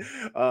understand it.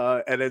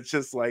 And it's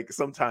just like,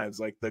 sometimes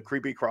like the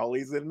creepy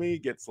crawlies in me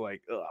gets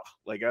like, ugh,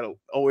 like I don't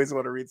always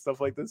want to read stuff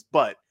like this,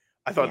 but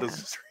I thought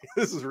this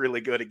is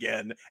really good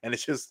again, and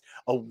it's just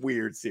a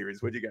weird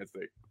series. What do you guys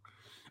think?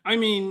 I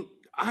mean,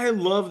 I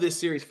love this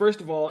series.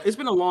 First of all, it's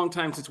been a long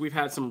time since we've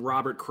had some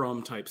Robert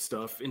Crumb type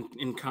stuff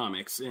in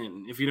comics.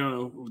 And if you don't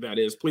know who that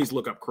is, please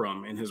look up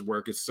Crumb, and his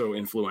work is so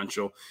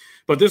influential.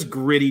 But this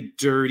gritty,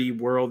 dirty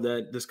world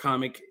that this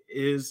comic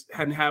is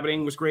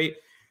inhabiting was great.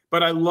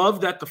 But I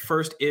love that the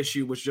first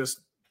issue was just,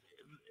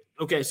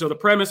 okay, so the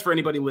premise for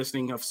anybody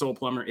listening of Soul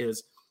Plumber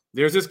is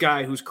there's this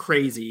guy who's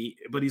crazy,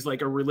 but he's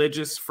like a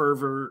religious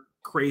fervor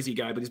crazy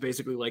guy, but he's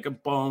basically like a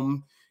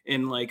bum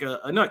in like a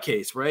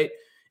nutcase, right?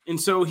 And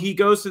so he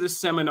goes to this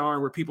seminar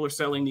where people are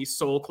selling these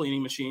soul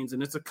cleaning machines,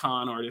 and it's a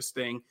con artist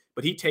thing,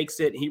 but he takes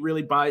it and he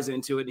really buys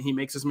into it, and he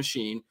makes his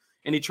machine,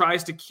 and he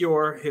tries to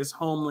cure his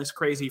homeless,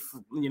 crazy,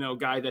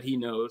 guy that he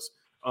knows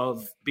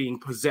of being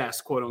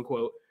possessed, quote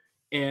unquote.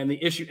 And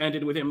the issue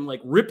ended with him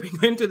like ripping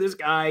into this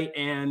guy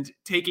and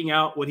taking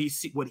out what he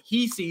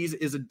sees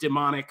is a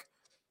demonic,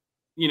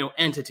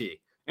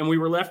 entity. And we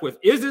were left with,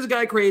 is this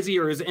guy crazy,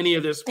 or is any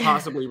of this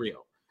possibly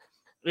real?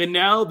 And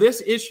now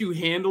this issue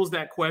handles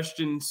that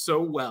question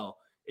so well.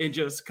 And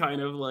just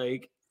kind of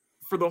like,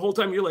 for the whole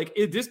time, you're like,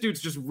 this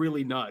dude's just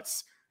really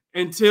nuts.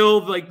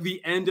 Until like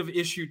the end of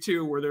issue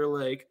 2, where they're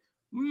like,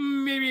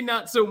 maybe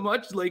not so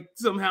much. Like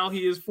somehow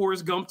he has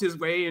Forrest Gumped his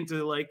way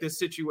into like this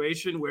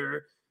situation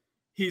where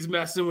he's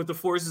messing with the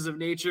forces of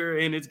nature,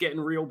 and it's getting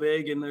real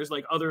big. And there's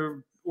like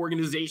other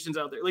organizations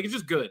out there. Like, it's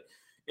just good.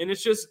 And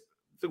it's just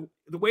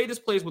the way this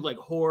plays with like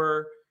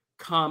horror,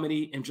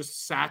 comedy, and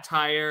just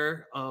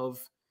satire of,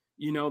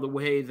 the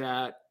way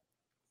that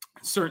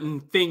certain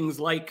things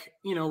like,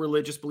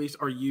 religious beliefs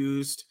are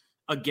used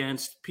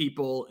against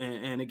people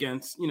and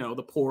against,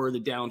 the poor, the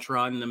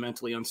downtrodden, the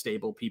mentally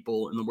unstable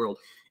people in the world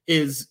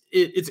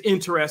it's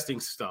interesting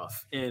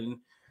stuff. And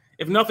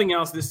if nothing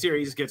else, this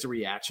series gets a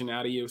reaction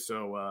out of you.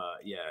 So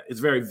it's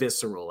very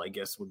visceral, I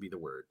guess would be the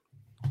word.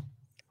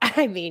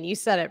 I mean, you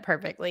said it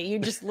perfectly. You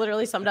just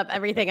literally summed up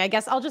everything. I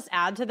guess I'll just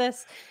add to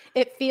this.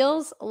 It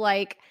feels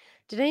like,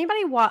 did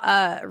anybody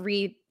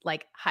read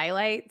like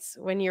highlights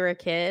when you were a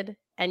kid,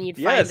 and you'd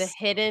find the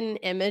hidden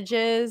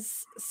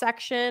images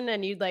section,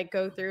 and you'd like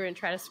go through and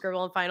try to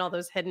scribble and find all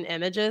those hidden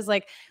images?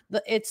 Like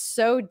it's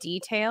so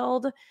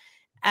detailed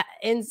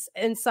in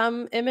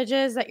some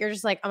images that you're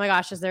just like, oh my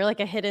gosh, is there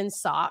like a hidden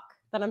sock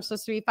that I'm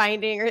supposed to be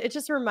finding? Or it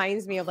just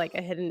reminds me of like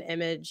a hidden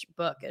image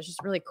book. It's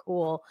just really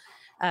cool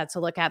to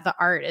look at. The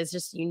art is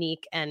just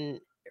unique and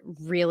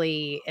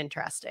really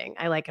interesting.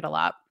 I like it a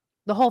lot.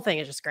 The whole thing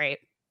is just great.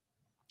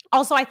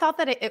 Also, I thought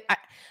that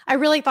I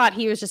really thought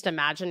he was just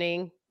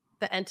imagining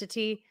the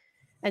entity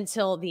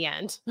until the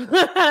end.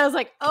 I was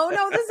like, oh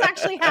no, this is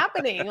actually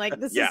happening. Like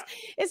it's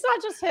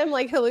not just him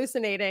like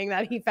hallucinating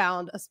that he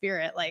found a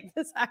spirit. Like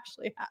this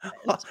actually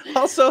happened.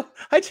 Also,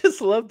 I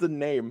just love the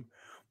name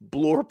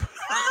Blorp.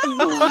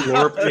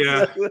 Blorp,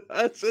 yeah.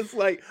 That's just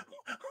like,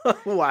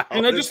 wow.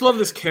 And I just love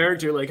this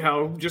character, like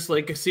how just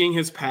like seeing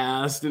his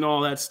past and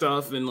all that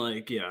stuff, and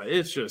like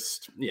it's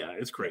just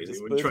it's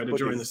crazy. When you try to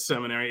join the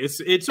seminary,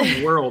 it's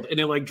a world, and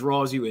it like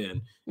draws you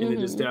in, and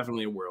it is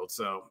definitely a world.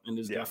 So it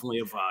is definitely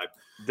a vibe.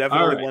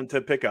 Definitely one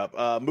to pick up.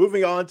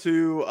 Moving on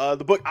to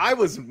the book I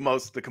was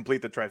most to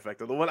complete the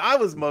trifecta. The one I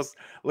was most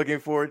looking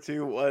forward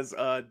to was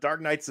Dark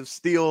Knights of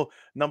Steel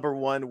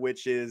 #1,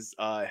 which is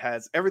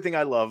has everything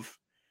I love: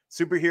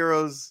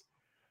 superheroes,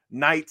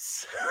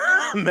 knights,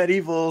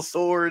 medieval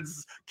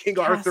swords, King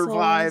Arthur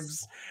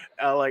vibes.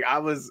 Like I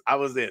was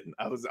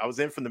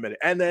in from the minute.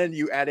 And then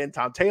you add in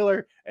Tom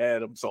Taylor,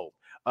 and I'm sold.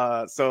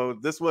 So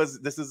this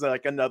is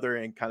like another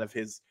in kind of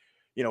his,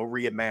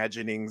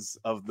 reimaginings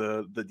of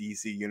the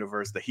DC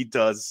universe that he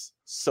does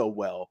so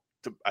well.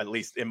 At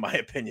least in my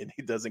opinion,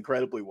 he does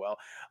incredibly well.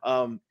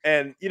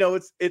 And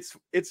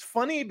it's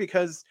funny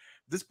because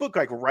this book,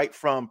 like right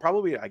from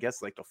probably, I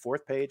guess, like the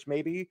 4th page,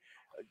 maybe,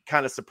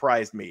 kind of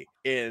surprised me.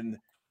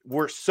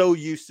 We're so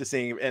used to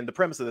seeing, and the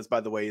premise of this,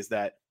 by the way, is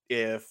that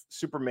if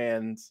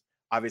Superman's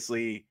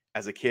obviously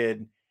as a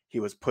kid, he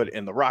was put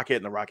in the rocket,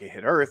 and the rocket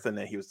hit Earth, and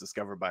then he was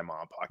discovered by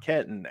Mom and Pa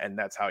Kent, and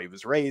that's how he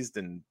was raised.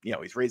 And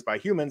he's raised by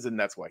humans, and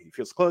that's why he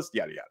feels close.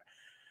 Yada yada.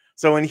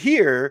 So in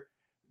here,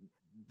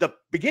 the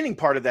beginning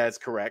part of that is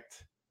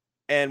correct.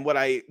 And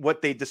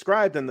what they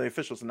described in the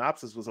official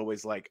synopsis was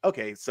always like,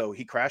 okay, so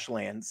he crash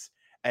lands,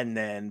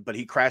 but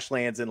he crash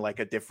lands in like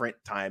a different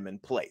time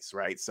and place,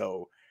 right?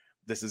 So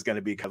this is going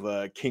to be kind of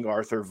a King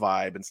Arthur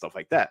vibe and stuff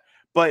like that.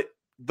 But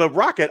the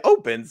rocket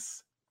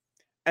opens,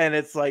 and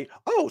it's like,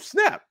 oh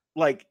snap!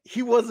 Like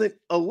he wasn't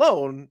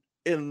alone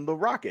in the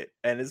rocket,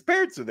 and his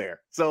parents are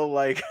there. So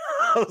like,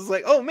 I was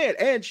like, oh man,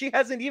 and she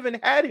hasn't even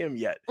had him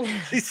yet.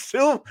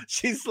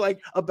 She's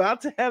like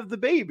about to have the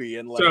baby,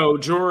 and like, so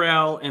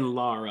Jor-El and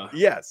Lara.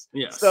 Yes.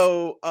 Yes.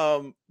 So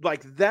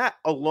like that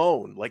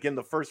alone, like in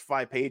the first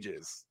 5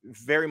 pages,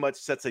 very much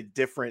sets a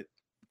different,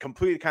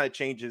 completely kind of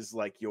changes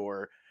like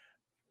your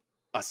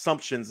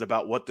assumptions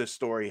about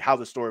how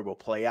the story will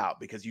play out,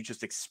 because you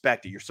just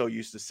expect it. You're so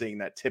used to seeing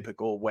that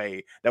typical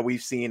way that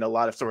we've seen a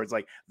lot of stories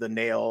like The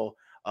Nail,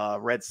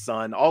 Red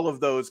Sun, all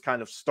of those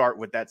kind of start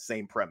with that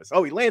same premise.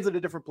 Oh, he lands at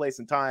a different place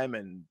in time,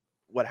 and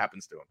what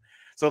happens to him.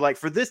 So like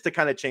for this to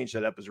kind of change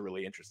that up is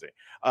really interesting.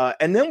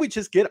 And then we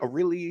just get a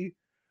really,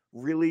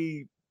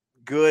 really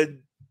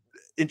good,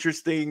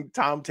 interesting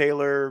Tom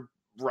Taylor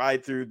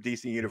ride through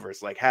DC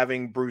Universe, like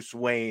having Bruce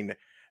Wayne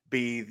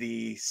be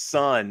the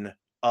son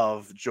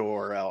of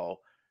Jor-El,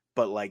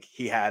 but like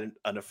he had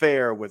an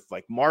affair with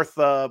like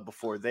Martha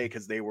before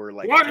because they were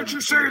like, why did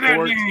you say that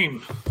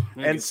name?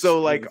 And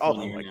so like, oh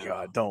my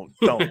god, don't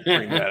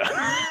bring that up.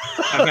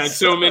 I've had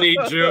so many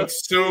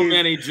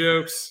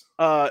jokes.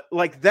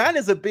 Like that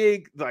is a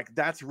big, like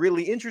that's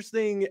really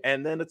interesting.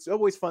 And then it's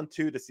always fun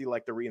too to see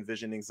like the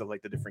re-envisionings of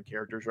like the different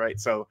characters, right?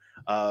 So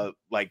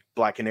like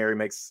Black Canary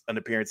makes an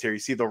appearance here. You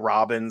see the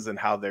Robins and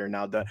how they're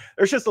now done.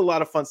 There's just a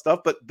lot of fun stuff,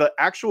 but the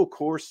actual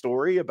core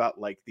story about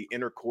like the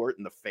inner court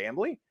and the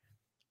family,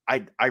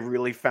 I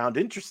really found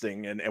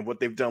interesting, and what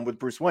they've done with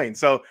Bruce Wayne.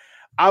 So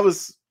I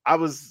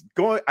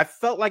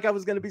felt like I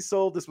was going to be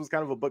sold. This was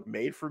kind of a book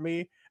made for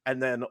me. And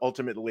then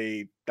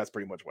ultimately that's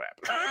pretty much what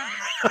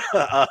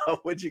happened.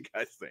 What'd you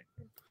guys think?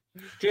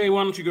 Jay,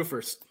 why don't you go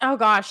first? Oh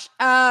gosh.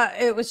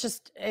 It was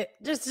just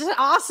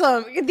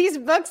awesome. These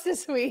books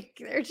this week,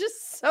 they're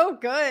just so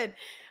good.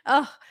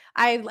 Oh,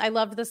 I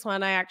loved this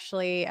one. I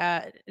actually,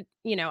 I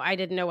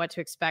didn't know what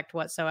to expect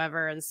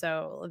whatsoever. And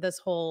so this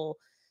whole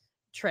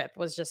trip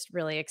was just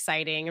really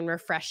exciting and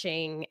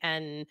refreshing,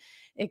 and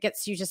it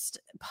gets you just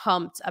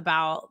pumped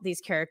about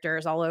these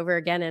characters all over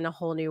again in a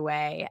whole new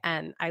way.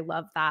 And I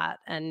love that.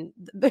 And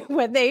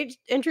when they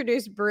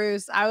introduced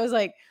Bruce, I was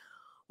like,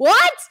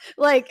 what?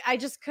 Like, I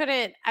just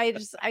couldn't, I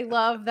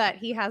love that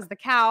he has the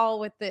cowl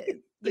with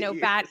the,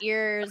 bat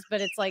ears, but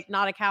it's like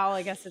not a cowl.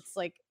 I guess it's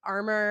like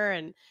armor.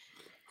 And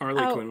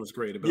Harley Quinn was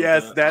great about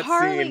that. That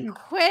Harley scene.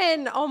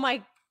 Quinn. Oh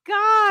my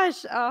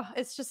gosh. Oh,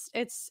 it's just,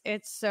 it's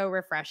so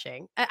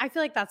refreshing. I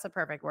feel like that's a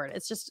perfect word.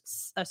 It's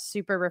just a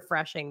super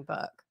refreshing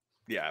book.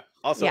 Yeah.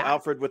 Also, yeah.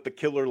 Alfred with the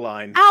killer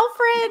line.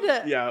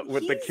 Alfred. Yeah,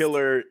 with the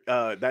killer,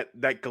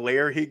 that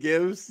glare he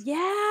gives.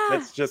 Yeah.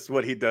 That's just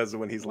what he does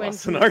when he's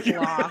lost an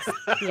argument.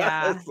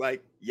 Yeah. It's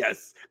like,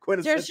 yes.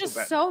 There's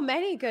just so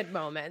many good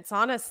moments,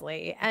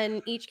 honestly,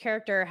 and each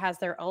character has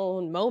their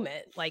own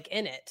moment, like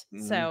in it.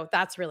 Mm-hmm. So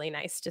that's really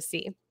nice to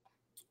see.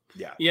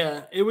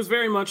 Yeah, it was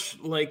very much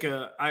like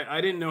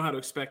I didn't know how to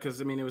expect, because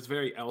I mean it was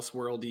very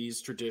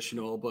Elseworldy,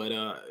 traditional, but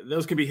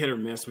those can be hit or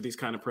miss with these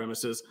kind of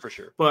premises for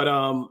sure. But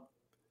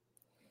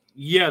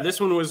yeah, this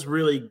one was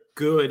really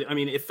good. I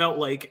mean, it felt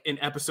like an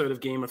episode of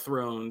Game of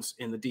Thrones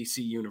in the DC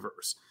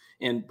universe,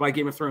 and by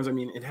Game of Thrones I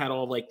mean it had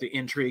all like the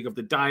intrigue of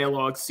the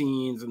dialogue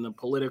scenes and the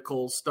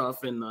political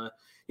stuff and the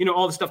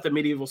all the stuff that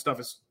medieval stuff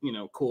is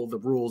cool, the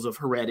rules of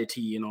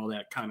heredity and all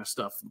that kind of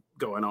stuff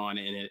going on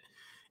in it.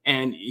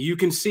 And you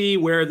can see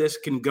where this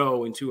can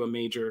go into a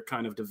major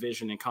kind of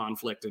division and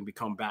conflict and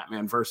become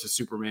Batman versus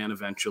Superman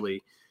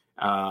eventually.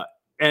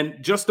 And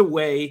just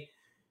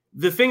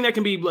the thing that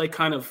can be like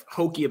kind of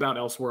hokey about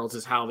Elseworlds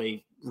is how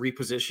they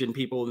reposition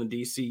people in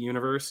the DC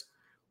universe.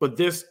 But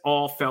this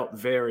all felt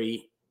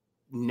very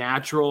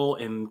natural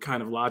and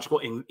kind of logical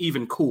and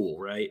even cool,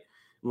 right?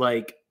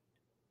 Like,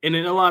 and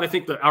in a lot, I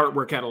think the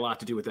artwork had a lot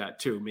to do with that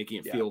too, making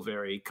it feel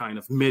very kind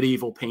of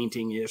medieval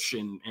painting-ish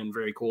and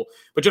very cool.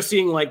 But just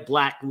seeing like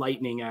Black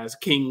Lightning as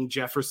King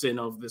Jefferson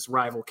of this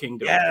rival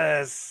kingdom.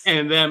 Yes.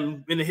 And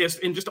then in the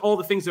history and just all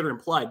the things that are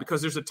implied,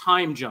 because there's a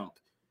time jump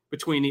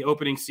between the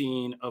opening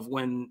scene of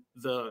when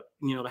the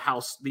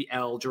house, the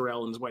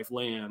Jor-El and his wife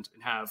land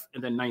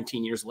and then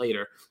 19 years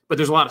later. But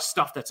there's a lot of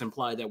stuff that's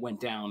implied that went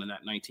down in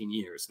that 19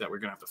 years that we're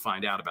going to have to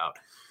find out about.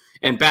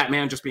 And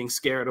Batman just being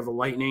scared of the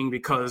lightning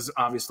because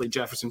obviously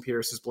Jefferson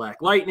Pierce is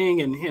Black Lightning,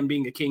 and him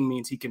being a king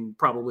means he can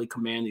probably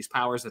command these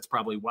powers. That's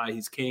probably why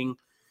he's king.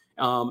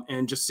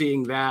 And just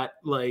seeing that,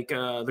 like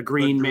the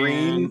Green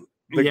Man.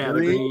 The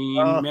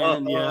Green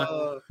Man,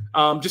 yeah.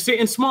 Just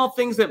seeing small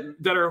things that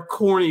are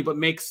corny but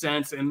make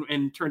sense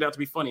and turned out to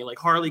be funny. Like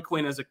Harley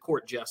Quinn as a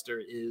court jester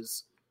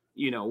is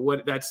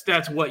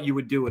that's what you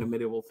would do in a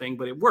medieval thing,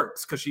 but it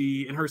works because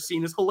her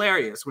scene is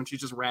hilarious when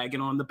she's just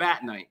ragging on the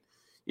Bat Knight,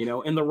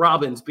 and the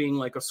Robins being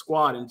like a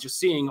squad and just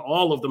seeing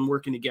all of them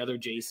working together,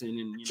 Jason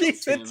and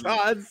Jason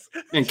Todd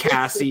and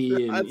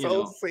Cassie. That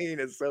whole scene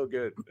is so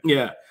good.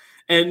 Yeah.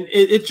 And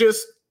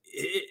it's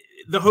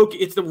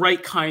the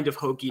right kind of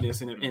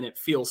hokiness, and it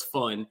feels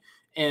fun.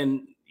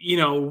 And,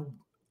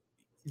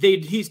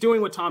 he's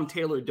doing what Tom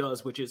Taylor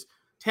does, which is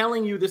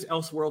telling you this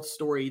Elseworld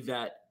story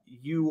that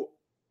you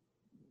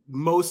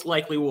most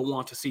likely will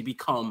want to see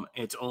become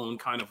its own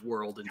kind of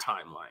world and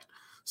timeline.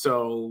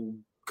 So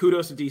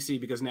kudos to DC,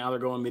 because now they're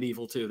going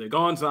medieval too. They're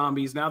going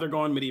zombies. Now they're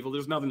going medieval.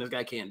 There's nothing this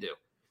guy can't do.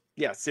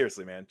 Yeah,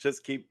 seriously, man.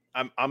 Just keep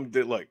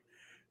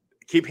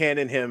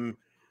handing him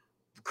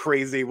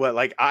crazy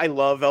I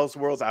love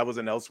Elseworlds. I was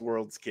an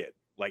Elseworlds kid.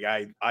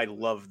 I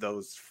love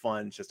those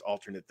fun, just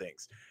alternate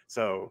things.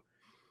 So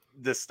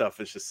this stuff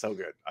is just so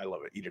good. I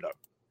love it. Eat it up.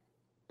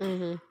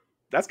 Mm-hmm.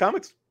 That's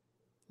comics.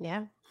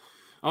 Yeah.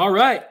 All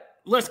right.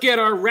 Let's get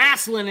our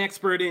wrestling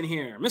expert in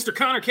here, Mr.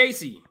 Connor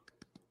Casey.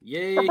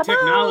 Yay,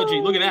 technology.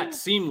 Look at that.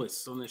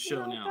 Seamless on this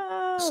show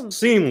now.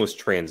 Seamless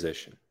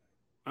transition.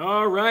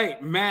 All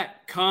right,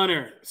 Matt,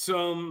 Connor,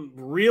 some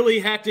really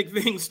hectic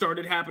things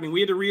started happening. We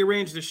had to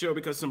rearrange the show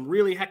because some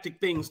really hectic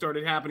things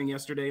started happening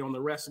yesterday on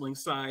the wrestling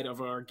side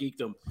of our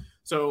geekdom.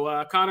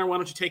 So, Connor, why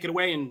don't you take it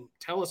away and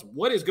tell us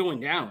what is going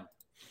down?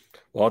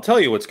 Well, I'll tell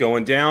you what's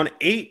going down.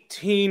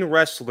 18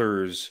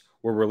 wrestlers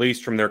were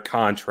released from their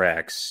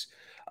contracts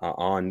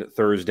on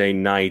Thursday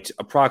night,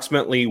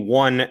 approximately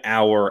 1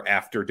 hour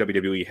after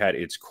WWE had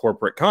its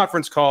corporate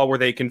conference call, where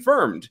they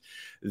confirmed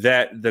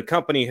that the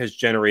company has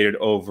generated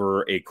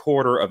over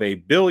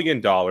 $250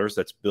 million,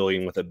 that's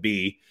billion with a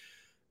B,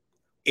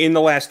 in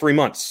the last 3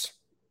 months.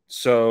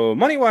 So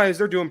money-wise,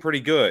 they're doing pretty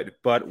good.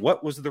 But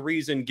what was the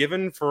reason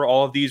given for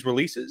all of these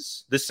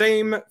releases? The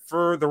same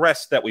for the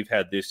rest that we've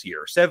had this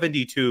year,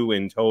 72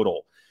 in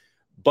total.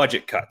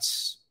 Budget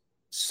cuts.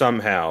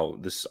 Somehow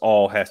this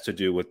all has to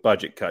do with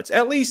budget cuts.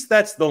 At least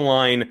that's the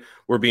line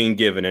we're being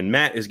given. And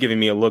Matt is giving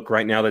me a look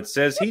right now that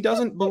says he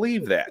doesn't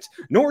believe that,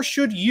 nor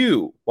should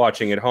you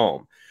watching at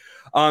home.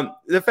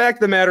 The fact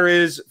of the matter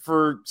is,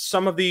 for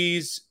some of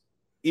these,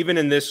 even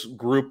in this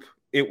group,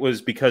 it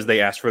was because they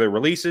asked for their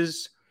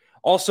releases.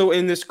 Also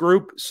in this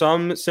group,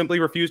 some simply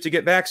refused to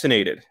get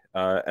vaccinated.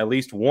 At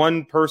least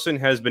one person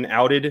has been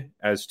outed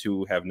as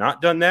to have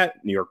not done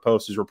that. New York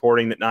Post is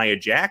reporting that Nia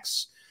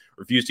Jax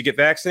refused to get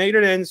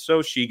vaccinated, and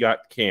so she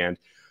got canned.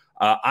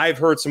 I've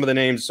heard some of the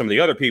names of some of the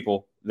other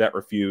people that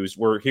refused.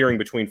 We're hearing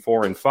between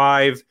 4 and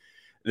 5.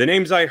 The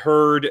names I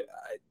heard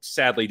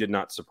sadly did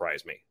not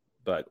surprise me,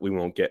 but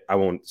I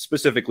won't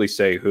specifically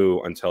say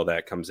who until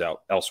that comes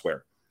out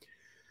elsewhere.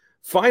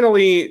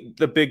 Finally,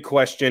 the big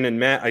question, and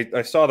Matt,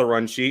 I saw the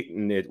run sheet,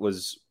 and it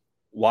was,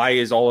 why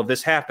is all of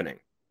this happening?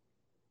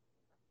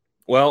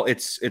 Well,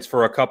 it's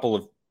for a couple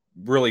of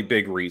really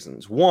big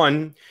reasons.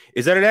 One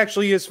is that it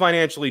actually is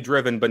financially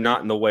driven, but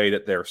not in the way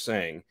that they're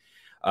saying.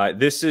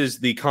 This is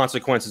the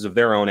consequences of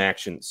their own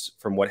actions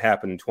from what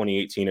happened in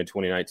 2018 and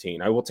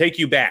 2019. I will take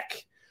you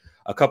back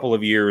a couple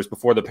of years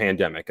before the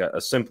pandemic,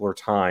 a simpler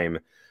time.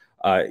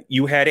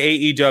 You had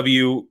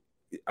AEW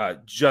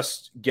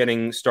just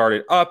getting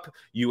started up.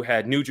 You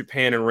had New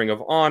Japan and Ring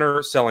of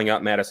Honor selling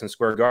out Madison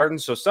Square Garden.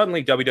 So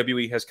suddenly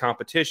WWE has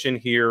competition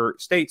here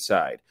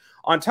stateside.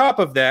 On top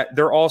of that,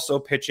 they're also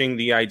pitching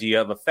the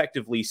idea of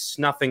effectively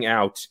snuffing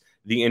out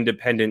the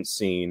independent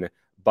scene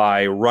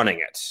by running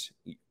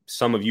it.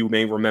 Some of you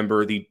may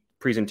remember the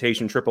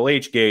presentation Triple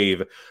H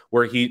gave,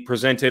 where he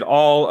presented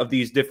all of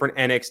these different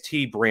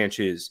NXT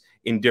branches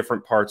in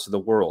different parts of the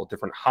world,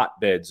 different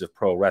hotbeds of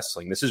pro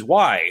wrestling. This is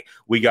why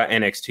we got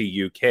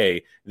NXT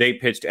UK. They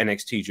pitched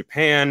NXT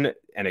Japan,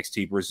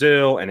 NXT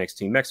Brazil,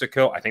 NXT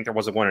Mexico. I think there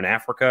wasn't one in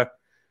Africa.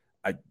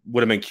 I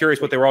would have been curious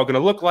what they were all going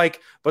to look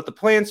like, but the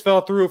plans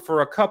fell through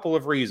for a couple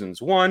of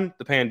reasons. One,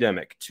 the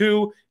pandemic.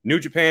 Two,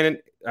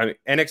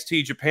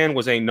 NXT Japan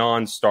was a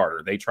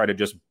non-starter. They tried to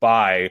just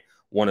buy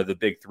one of the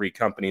big three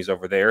companies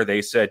over there.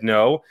 They said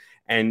no,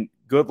 and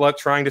good luck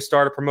trying to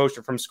start a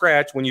promotion from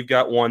scratch when you've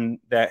got one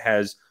that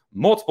has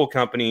multiple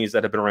companies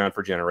that have been around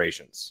for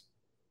generations.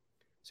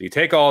 So you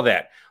take all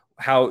that.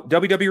 How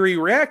WWE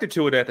reacted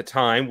to it at the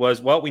time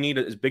was, well, we need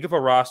as big of a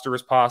roster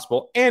as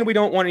possible, and we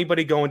don't want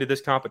anybody going to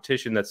this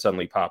competition that's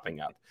suddenly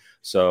popping up.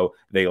 So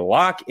they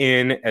lock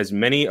in as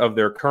many of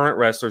their current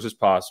wrestlers as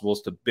possible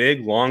to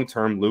big,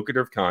 long-term,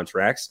 lucrative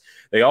contracts.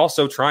 They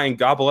also try and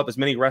gobble up as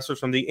many wrestlers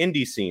from the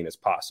indie scene as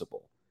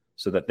possible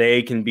so that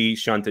they can be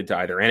shunted to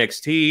either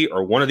NXT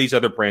or one of these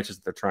other branches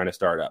that they're trying to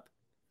start up.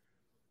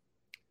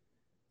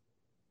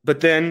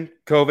 But then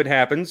COVID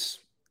happens,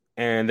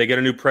 and they get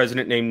a new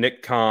president named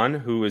Nick Khan,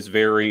 who is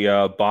very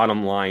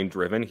bottom line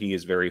driven. He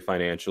is very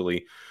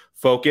financially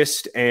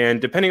focused.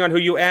 And depending on who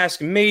you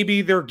ask,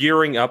 maybe they're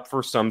gearing up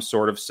for some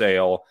sort of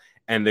sale,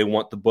 and they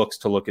want the books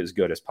to look as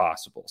good as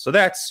possible. So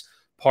that's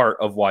part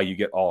of why you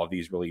get all of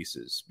these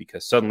releases,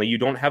 because suddenly you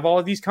don't have all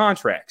of these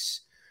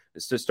contracts.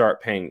 to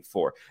start paying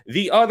for.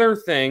 The other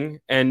thing,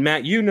 and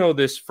Matt, you know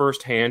this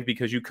firsthand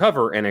because you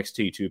cover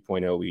NXT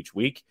 2.0 each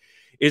week,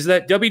 is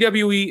that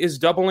WWE is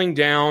doubling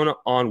down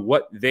on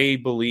what they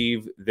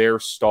believe their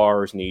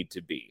stars need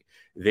to be.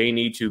 They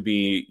need to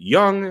be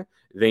young.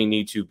 They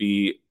need to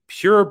be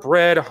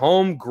purebred,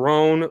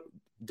 homegrown,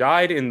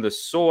 dyed in the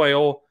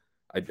soil.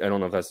 I don't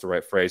know if that's the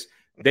right phrase.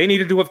 They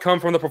needed to have come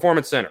from the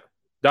Performance Center.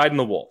 Dyed in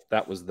the wool.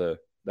 That was the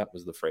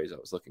phrase I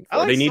was looking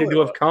for. They needed to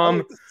have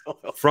come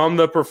from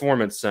the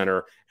Performance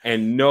Center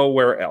and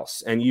nowhere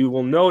else. And you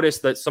will notice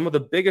that some of the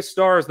biggest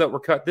stars that were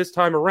cut this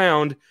time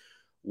around,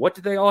 what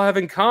did they all have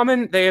in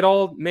common? They had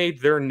all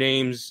made their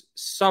names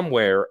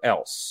somewhere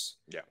else.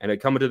 Yeah. And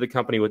had come into the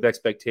company with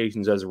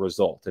expectations as a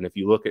result. And if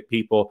you look at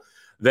people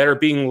that are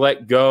being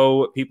let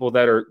go, people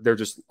that they're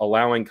just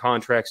allowing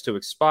contracts to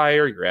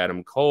expire, your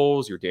Adam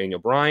Coles, your Daniel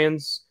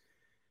Bryans,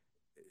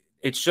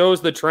 it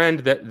shows the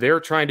trend that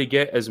they're trying to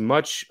get as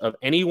much of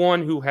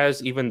anyone who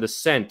has even the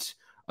scent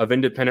of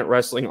independent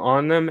wrestling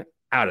on them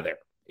out of there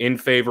in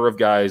favor of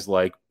guys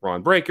like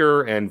Braun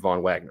Breaker and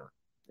Von Wagner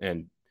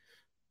and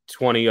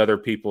 20 other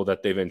people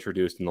that they've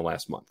introduced in the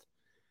last month.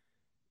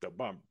 So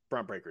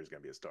Braun Breaker is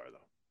going to be a star,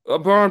 though.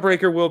 Braun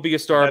Breaker will be a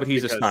star, but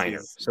he's a Steiner.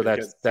 So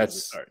that's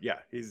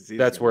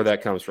that's where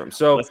that comes from.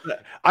 So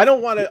I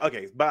don't want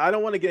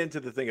to get into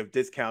the thing of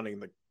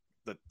discounting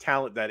the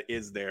talent that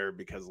is there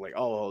because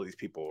all these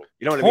people,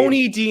 you know what I mean?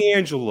 Tony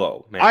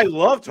D'Angelo, man. I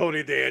love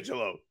Tony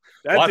D'Angelo.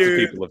 Lots of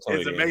people love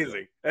Tony D'Angelo.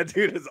 Amazing. That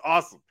dude is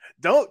awesome.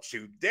 Don't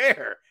you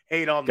dare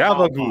hate on the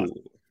Gabagool.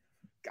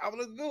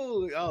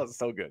 Oh, it's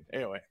so good.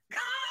 Anyway.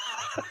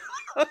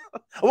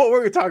 What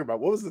were we talking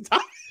about? What was the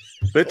topic?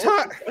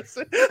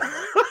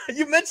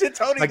 You mentioned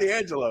Tony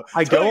D'Angelo.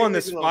 I go on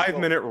this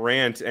 5-minute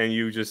rant and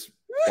you just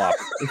flop.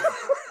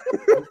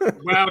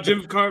 Wow,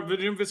 Jim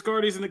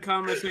Viscardi's in the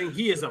comments saying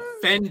he is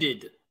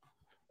offended.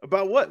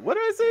 About what? What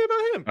did I say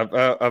about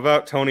him?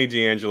 About Tony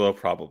D'Angelo,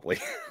 probably.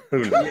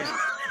 Who knows?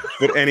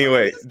 But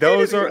anyway,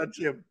 those are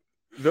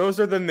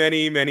the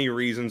many, many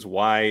reasons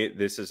why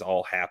this is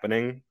all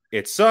happening.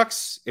 It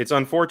sucks. It's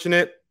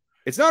unfortunate.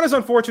 It's not as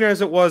unfortunate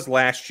as it was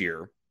last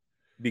year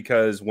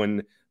because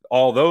when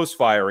all those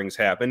firings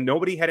happened,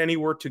 nobody had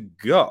anywhere to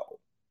go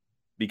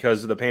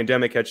because the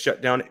pandemic had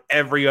shut down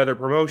every other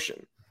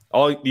promotion.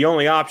 The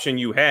only option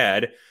you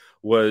had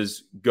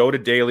was go to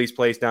Daly's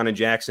place down in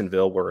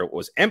Jacksonville where it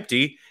was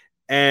empty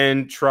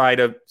and try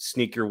to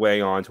sneak your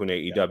way onto an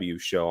AEW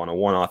show on a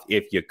one-off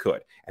if you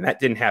could. And that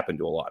didn't happen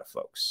to a lot of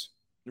folks.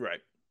 Right.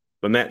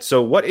 But Matt,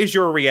 so what is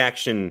your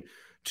reaction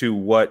to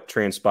what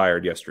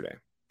transpired yesterday?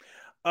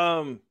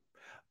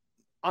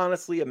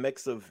 Honestly, a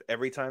mix of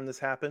every time this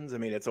happens. I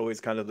mean, it's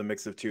always kind of the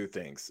mix of two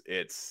things.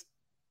 It's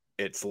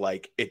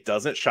like it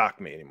doesn't shock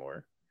me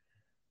anymore.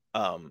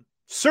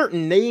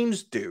 Certain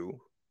names do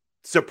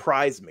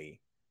surprise me,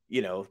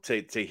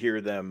 to hear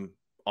them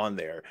on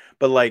there.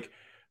 But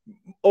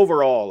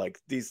overall,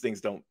 these things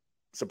don't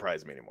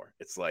surprise me anymore.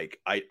 It's like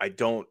I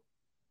don't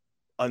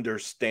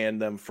understand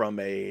them from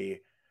a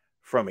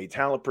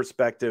talent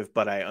perspective,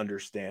 but I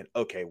understand.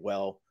 Okay,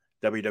 well,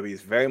 WWE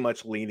is very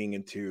much leaning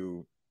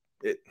into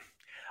it.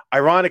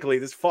 Ironically,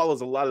 this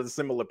follows a lot of the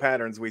similar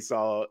patterns we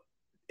saw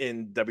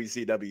in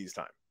WCW's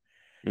time.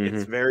 Mm-hmm.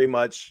 It's very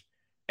much,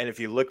 and if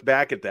you look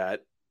back at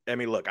that, I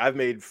mean, look, I've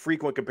made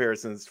frequent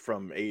comparisons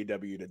from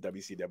AEW to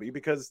WCW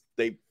because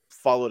they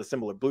followed a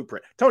similar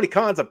blueprint. Tony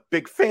Khan's a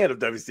big fan of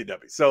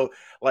WCW. So,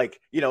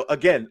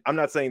 again, I'm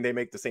not saying they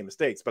make the same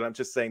mistakes, but I'm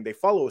just saying they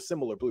follow a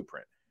similar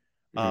blueprint.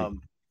 Mm-hmm.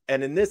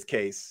 And in this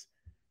case,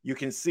 you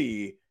can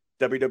see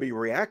WWE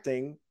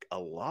reacting a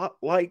lot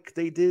like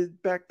they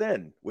did back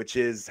then, which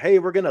is, hey,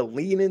 we're going to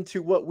lean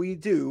into what we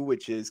do,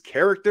 which is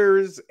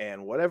characters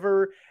and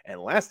whatever.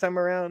 And last time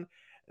around,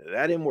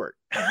 that didn't work.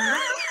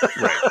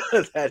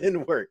 That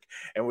didn't work.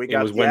 And it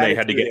was when they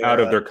had to get out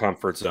of their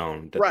comfort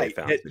zone that they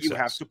found success. You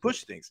have to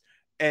push things.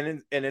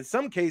 And in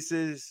some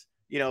cases,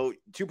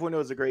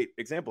 2.0 is a great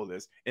example of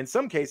this. In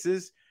some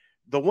cases,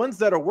 the ones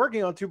that are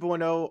working on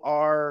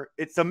 2.0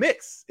 it's a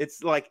mix.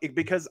 It's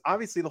because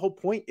obviously the whole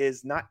point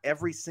is not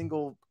every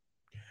single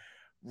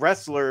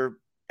wrestler,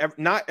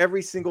 not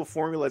every single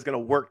formula is going to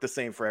work the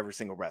same for every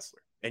single wrestler.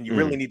 And you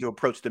really need to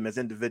approach them as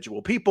individual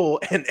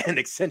people and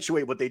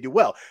accentuate what they do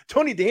well.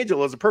 Tony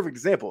D'Angelo is a perfect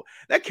example.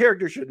 That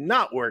character should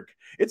not work.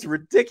 It's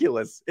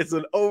ridiculous. It's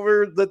an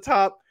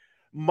over-the-top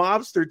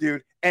mobster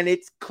dude, and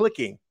it's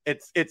clicking.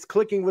 It's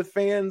clicking with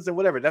fans and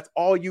whatever. That's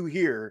all you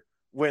hear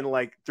when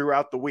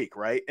throughout the week,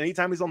 right?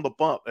 Anytime he's on the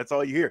bump, that's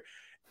all you hear.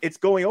 It's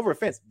going over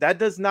fans. That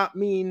does not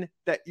mean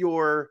that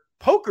your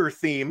poker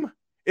theme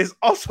is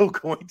also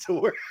going to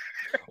work.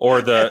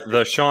 Or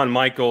the Shawn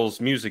Michaels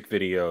music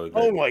video.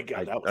 Oh my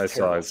God, that was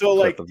terrible.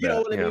 So you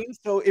know what I mean?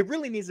 So it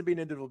really needs to be an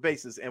individual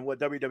basis. And what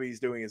WWE is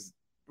doing is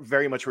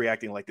very much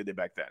reacting like they did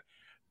back then.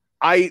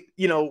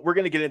 We're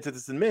going to get into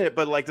this in a minute,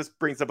 but this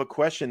brings up a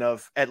question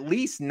of, at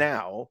least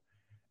now,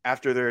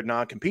 after their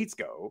non-competes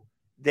go,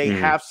 they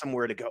have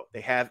somewhere to go. They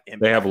have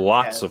Impact, they have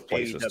lots of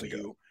places to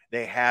go.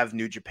 They have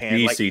New Japan,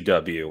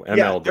 ECW,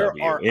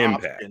 MLW,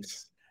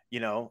 Impact.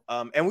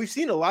 And we've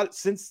seen a lot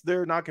since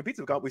their non-competes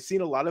have gone. We've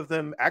seen a lot of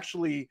them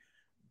actually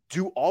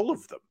do all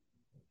of them.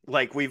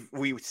 Like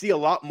we see a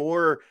lot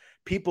more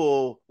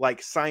people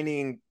like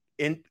signing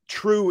in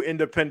true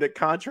independent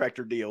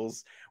contractor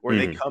deals where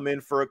they come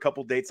in for a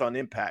couple dates on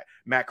Impact.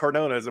 Matt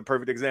Cardona is a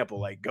perfect example.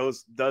 Like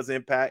does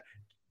Impact,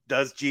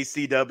 does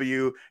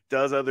GCW,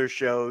 does other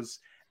shows,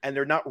 and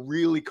they're not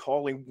really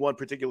calling one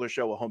particular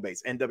show a home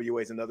base.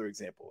 NWA is another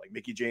example. Like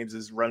Mickie James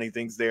is running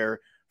things there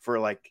for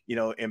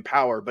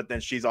Empower, but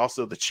then she's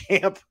also the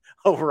champ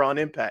over on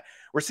Impact.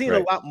 We're seeing a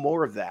lot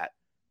more of that.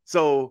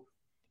 So,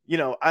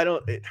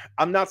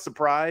 I'm not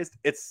surprised.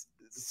 It's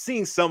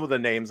seeing some of the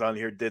names on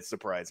here did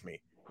surprise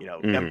me.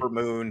 Ember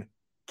Moon,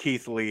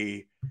 Keith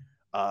Lee,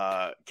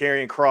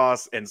 Karrion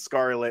Kross, and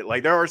Scarlett.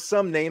 Like there are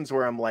some names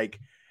where I'm like,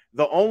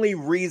 the only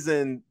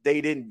reason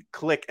they didn't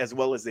click as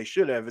well as they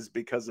should have is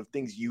because of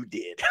things you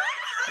did.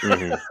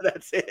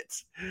 That's it.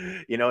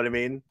 You know what I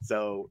mean?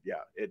 So yeah,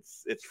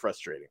 it's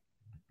frustrating.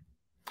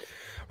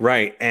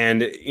 Right.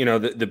 And,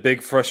 the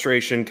big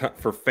frustration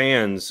for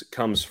fans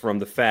comes from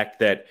the fact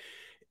that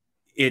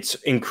it's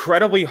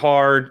incredibly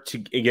hard to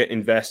get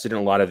invested in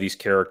a lot of these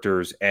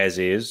characters as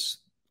is.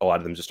 A lot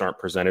of them just aren't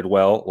presented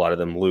well. A lot of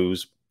them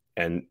lose,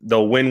 and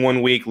they'll win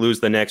one week, lose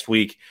the next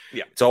week.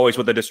 Yeah. It's always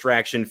with a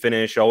distraction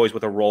finish, always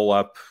with a roll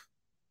up.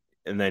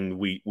 And then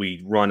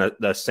we run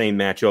the same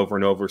match over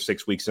and over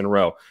 6 weeks in a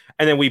row.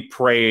 And then we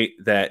pray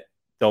that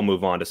they'll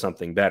move on to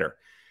something better.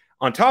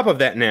 On top of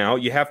that, now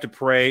you have to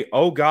pray,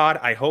 oh God,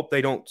 I hope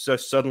they don't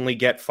just suddenly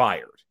get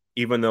fired,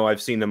 even though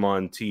I've seen them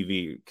on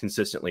TV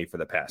consistently for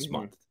the past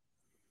month.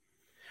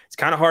 It's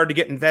kind of hard to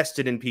get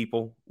invested in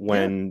people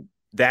when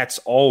that's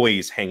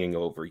always hanging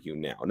over you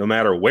now, no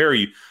matter where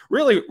you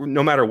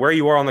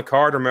are on the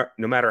card, or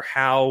no matter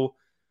how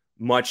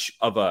much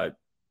of a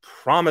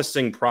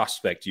promising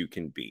prospect you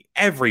can be.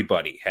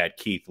 Everybody had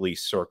Keith Lee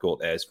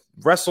circled as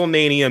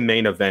WrestleMania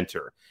main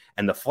eventer.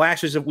 And the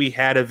flashes that we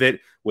had of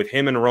it with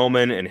him and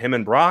Roman and him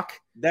and Brock,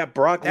 that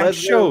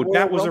showed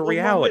that was a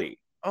reality.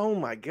 Moment. Oh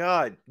my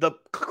God. The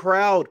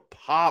crowd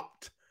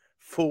popped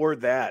for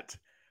that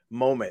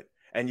moment.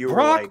 And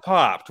Brock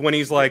popped when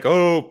he's like,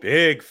 "Oh,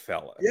 big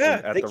fella!"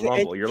 at the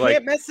Rumble. You're like,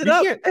 can't mess it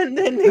up, and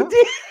then they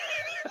did.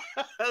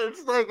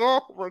 It's like,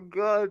 oh my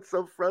God, it's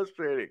so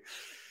frustrating.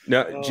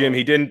 No, Jim,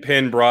 he didn't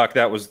pin Brock.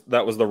 That was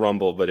the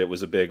Rumble, but it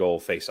was a big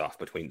old face-off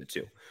between the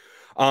two.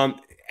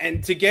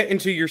 And to get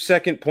into your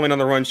second point on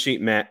the run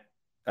sheet, Matt,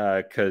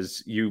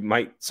 because you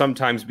might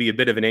sometimes be a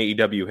bit of an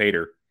AEW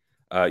hater,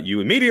 you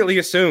immediately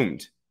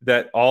assumed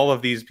that all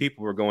of these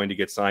people were going to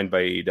get signed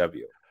by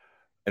AEW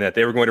and that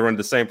they were going to run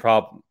into the same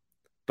problem.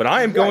 But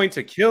I am going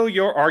to kill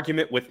your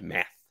argument with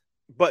math.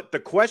 But the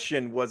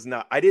question was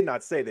not, I did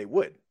not say they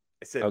would.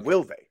 I said,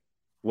 will they?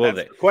 Will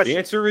they? The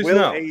answer is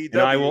no. AEW...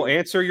 And I will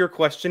answer your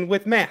question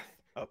with math.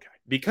 Okay.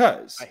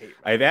 Because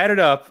I've added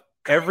up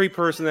every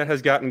person that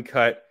has gotten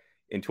cut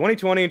in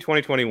 2020 and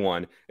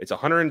 2021. It's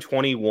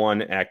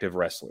 121 active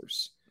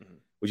wrestlers. Mm-hmm.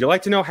 Would you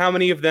like to know how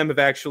many of them have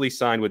actually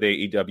signed with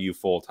AEW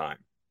full-time?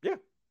 Yeah.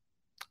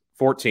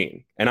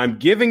 14. And I'm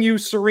giving you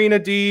Serena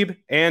Deeb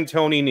and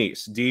Tony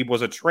Nese. Deeb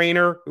was a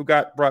trainer who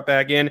got brought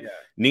back in. Yeah.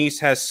 Nese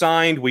has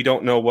signed. We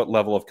don't know what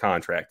level of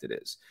contract it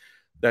is.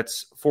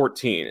 That's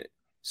 14.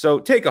 So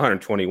take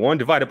 121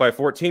 divided by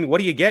 14. What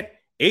do you get?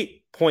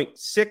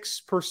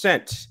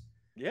 8.6%.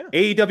 Yeah.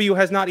 AEW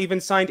has not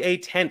even signed a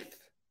tenth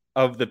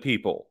of the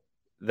people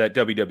that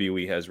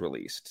WWE has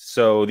released.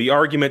 So the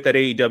argument that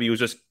AEW is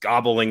just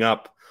gobbling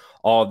up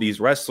all these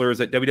wrestlers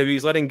that WWE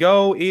is letting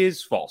go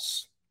is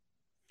false.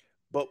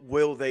 But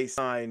will they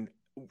sign?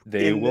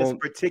 They will. This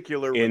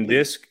particular in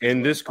this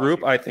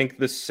group, I think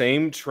the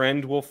same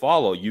trend will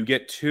follow. You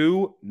get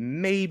 2,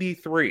 maybe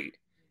 3,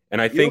 and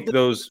I think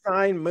those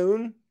sign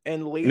Moon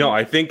and Lee. No,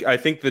 I think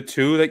the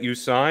 2 that you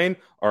sign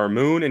are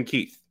Moon and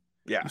Keith.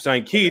 Yeah, you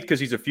sign Keith because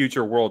he's a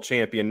future world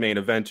champion main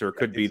eventer,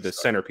 could be the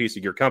centerpiece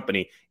of your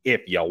company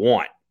if you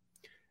want.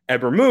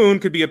 Ember Moon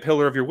could be a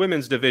pillar of your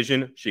women's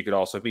division. She could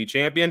also be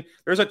champion.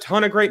 There's a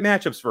ton of great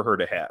matchups for her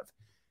to have.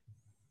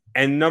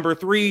 And number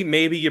 3,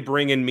 maybe you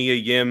bring in Mia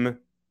Yim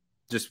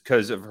just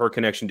because of her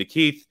connection to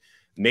Keith.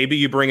 Maybe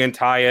you bring in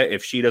Taya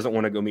if she doesn't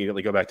want to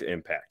immediately go back to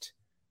Impact.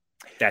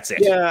 That's it.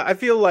 Yeah, I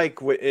feel like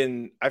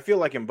in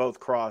both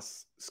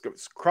Cross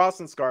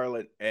and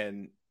Scarlett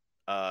and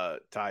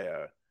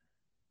Taya,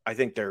 I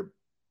think they're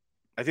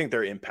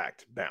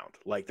Impact bound.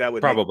 Like that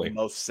would probably make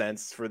the most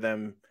sense for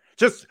them.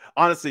 Just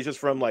honestly, just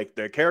from like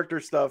their character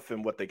stuff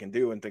and what they can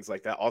do and things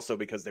like that. Also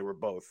because they were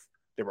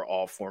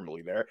all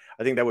formerly there.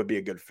 I think that would be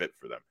a good fit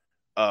for them.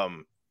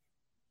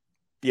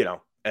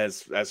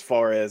 As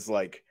far as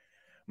like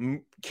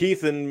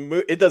Keith and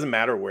it doesn't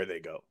matter where they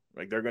go.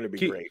 Like they're going to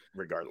be great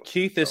regardless.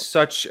 Keith is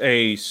such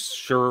a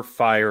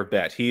surefire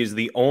bet. He is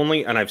the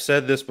only, and I've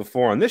said this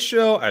before on this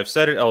show, I've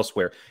said it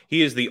elsewhere.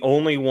 He is the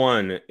only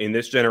one in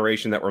this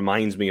generation that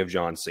reminds me of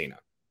John Cena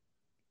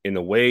in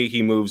the way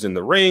he moves in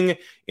the ring,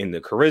 in the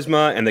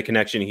charisma, and the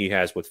connection he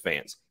has with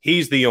fans.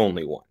 He's the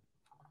only one.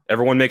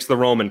 Everyone makes the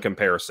Roman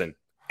comparison.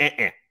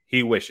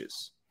 He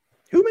wishes.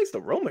 Who makes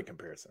the Roman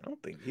comparison? I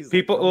don't think he's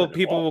people. Like Well, Roman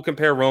people will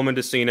compare Roman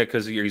to Cena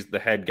because he's the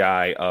head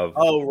guy of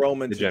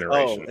Roman the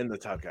generation. and the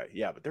top guy.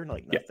 Yeah, but they're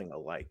like nothing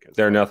alike.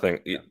 They're nothing.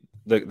 Yeah.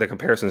 The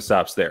comparison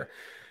stops there.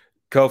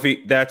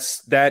 Kofi,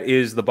 that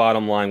is the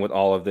bottom line with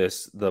all of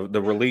this.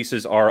 The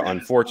releases are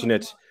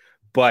unfortunate,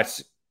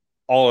 but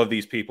all of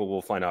these people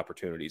will find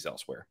opportunities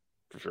elsewhere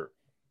for sure.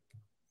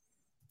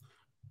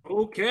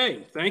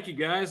 Okay, thank you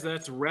guys.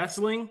 That's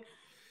wrestling.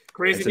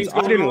 Crazy things.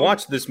 I didn't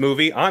watch this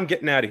movie. I'm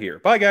getting out of here.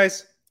 Bye,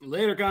 guys.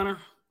 Later, Connor.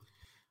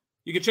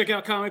 You can check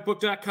out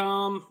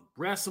comicbook.com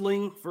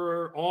wrestling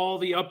for all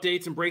the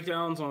updates and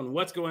breakdowns on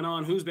what's going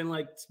on, who's been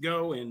let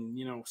go,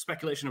 and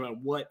speculation about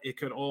what it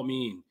could all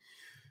mean.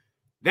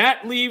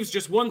 That leaves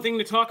just one thing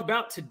to talk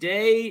about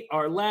today.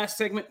 Our last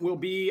segment will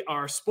be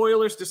our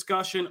spoilers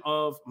discussion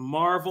of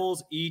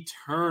Marvel's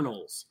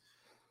Eternals.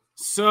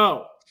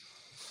 So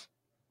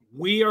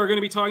we are going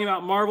to be talking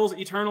about Marvel's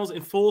Eternals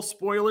in full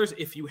spoilers.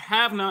 If you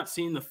have not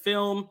seen the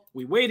film,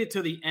 we waited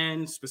to the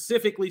end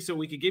specifically so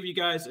we could give you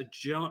guys a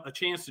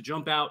chance to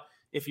jump out.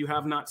 If you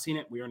have not seen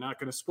it, we are not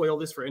going to spoil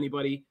this for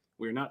anybody.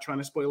 We're not trying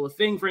to spoil a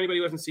thing for anybody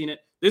who hasn't seen it.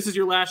 This is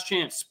your last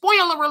chance.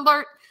 Spoiler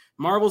alert!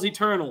 Marvel's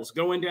Eternals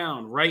going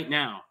down right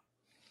now.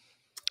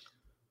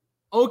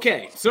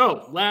 Okay,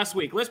 so last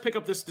week, let's pick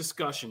up this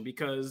discussion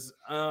because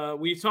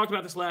we talked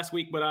about this last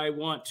week, but I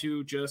want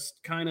to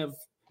just kind of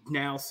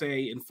now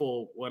say in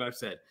full what I've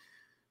said.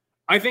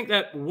 I think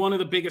that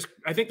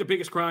the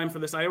biggest crime for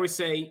this, I always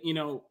say,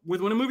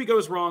 when a movie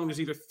goes wrong, there's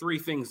either three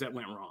things that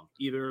went wrong.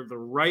 Either the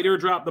writer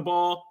dropped the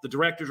ball, the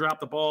director dropped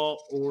the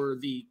ball, or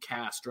the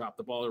cast dropped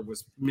the ball or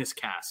was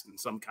miscast in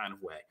some kind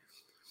of way.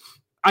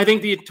 I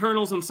think the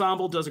Eternals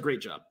ensemble does a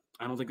great job.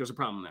 I don't think there's a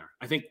problem there.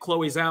 I think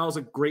Chloe Zhao is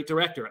a great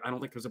director. I don't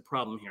think there's a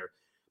problem here.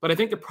 But I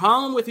think the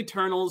problem with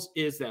Eternals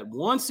is that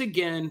once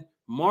again,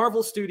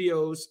 Marvel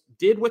Studios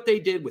did what they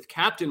did with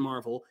Captain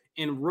Marvel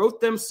and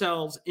wrote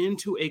themselves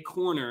into a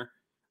corner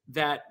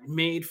that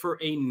made for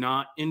a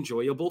not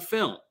enjoyable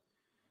film.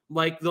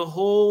 Like the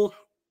whole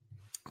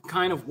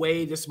kind of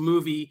way this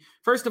movie,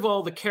 first of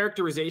all, the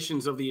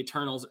characterizations of the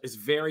Eternals is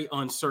very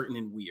uncertain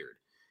and weird.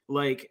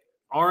 Like,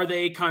 are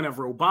they kind of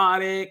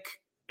robotic?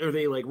 Are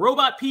they like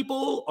robot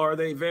people? Are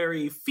they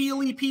very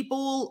feely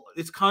people?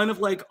 It's kind of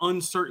like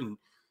uncertain,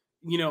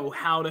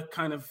 how to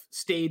kind of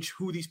stage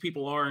who these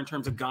people are in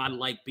terms of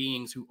godlike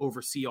beings who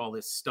oversee all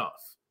this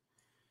stuff.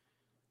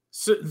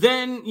 So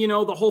then,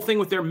 the whole thing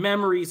with their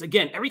memories,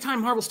 again, every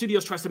time Marvel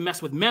Studios tries to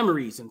mess with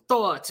memories and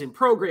thoughts and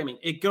programming,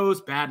 it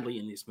goes badly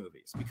in these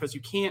movies because you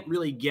can't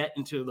really get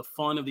into the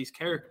fun of these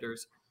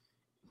characters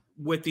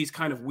with these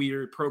kind of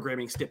weird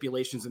programming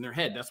stipulations in their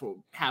head. That's what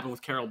happened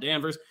with Carol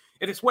Danvers.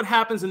 And it's what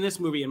happens in this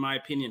movie, in my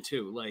opinion,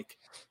 too. Like,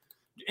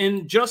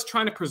 and just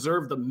trying to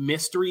preserve the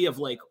mystery of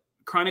like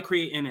trying to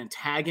create an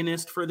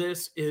antagonist for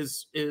this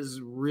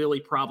is really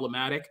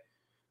problematic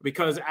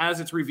because as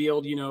it's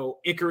revealed,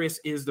 Icarus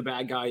is the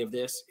bad guy of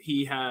this.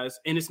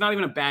 And it's not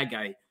even a bad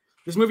guy.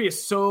 This movie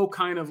is so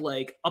kind of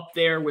like up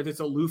there with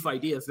its aloof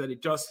ideas that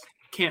it just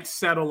can't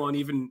settle on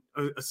even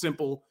a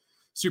simple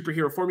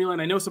superhero formula.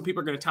 And I know some people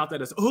are going to tout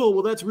that as, oh,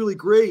 well, that's really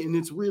great. And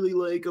it's really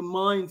like a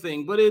mind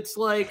thing, but it's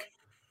like,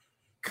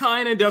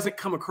 kind of doesn't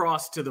come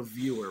across to the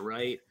viewer,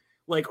 right?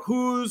 Like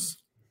who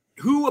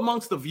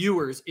amongst the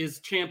viewers is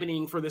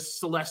championing for this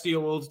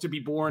celestial world to be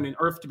born and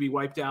Earth to be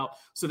wiped out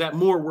so that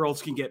more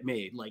worlds can get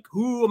made? Like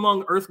who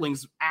among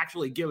Earthlings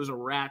actually gives a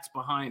rat's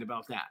behind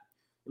about that?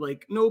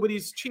 Like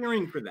nobody's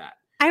cheering for that.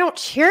 I don't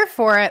cheer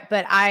for it,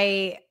 but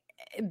I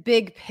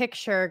big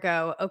picture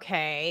go,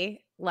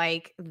 okay,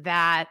 like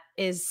that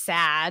is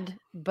sad,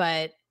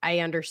 but I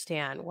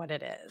understand what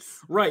it is.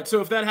 Right.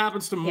 So if that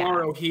happens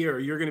tomorrow here,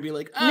 you're going to be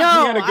like, no,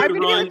 I'm going to be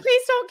like,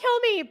 please don't kill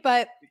me.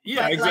 But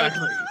yeah,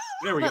 exactly. Like,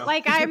 there we but go.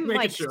 like I'm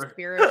like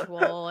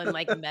spiritual and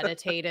like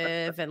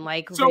meditative and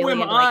like so really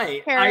am into,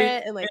 I.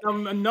 And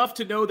I'm enough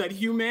to know that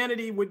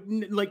humanity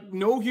would like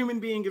no human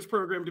being is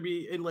programmed to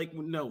be in like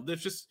no.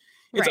 There's just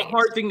it's a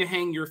hard thing to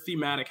hang your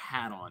thematic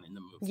hat on in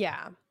the movie.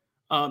 Yeah.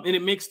 And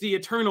it makes the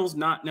Eternals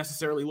not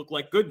necessarily look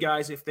like good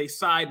guys if they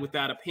side with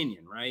that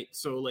opinion, right?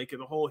 So like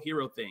the whole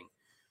hero thing.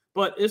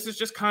 But this is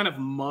just kind of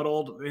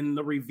muddled in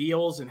the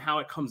reveals and how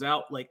it comes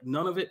out. Like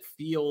none of it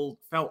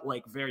felt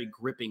like very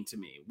gripping to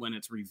me when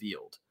it's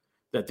revealed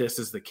that this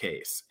is the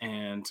case.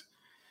 And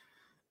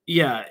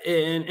yeah,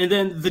 and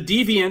then the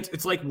Deviant,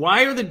 it's like,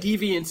 why are the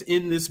Deviants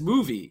in this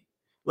movie?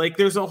 Like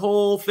there's a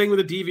whole thing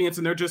with the Deviants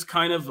and they're just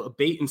kind of a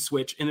bait and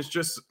switch. And it's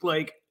just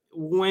like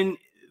when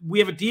we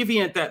have a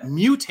Deviant that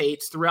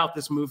mutates throughout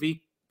this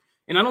movie,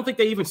 and I don't think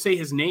they even say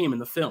his name in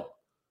the film.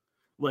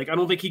 Like I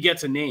don't think he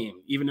gets a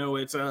name, even though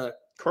it's a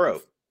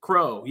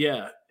Crow,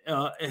 yeah.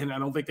 And I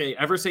don't think they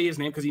ever say his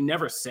name because he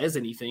never says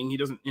anything. He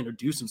doesn't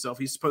introduce himself.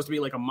 He's supposed to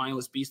be like a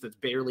mindless beast that's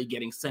barely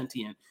getting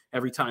sentient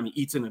every time he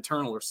eats an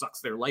Eternal or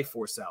sucks their life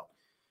force out.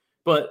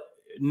 But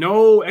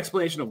no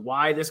explanation of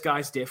why this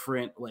guy's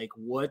different, like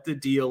what the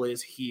deal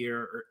is here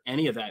or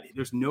any of that.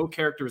 There's no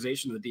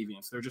characterization of the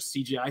Deviants. They're just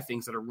CGI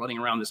things that are running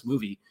around this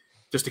movie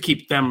just to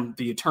keep the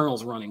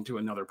Eternals running to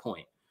another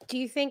point. Do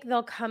you think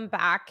they'll come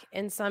back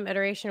in some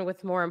iteration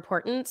with more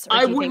importance? I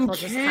do you think wouldn't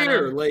they'll just care.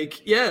 kinda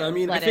Like, yeah, I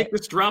mean, I let think it?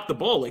 this dropped the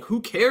ball. Like,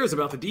 who cares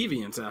about the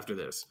deviants after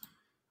this?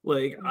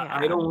 Like,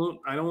 I Yeah. don't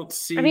I mean,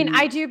 see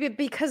I do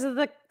because of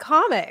the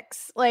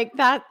comics, like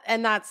that,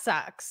 and that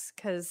sucks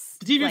because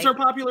the deviants like, aren't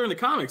popular in the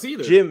comics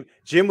either.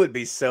 Jim would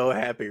be so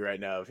happy right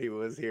now if he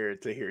was here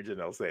to hear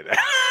Janelle say that.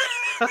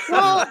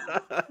 well,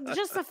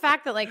 just the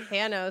fact that like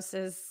Thanos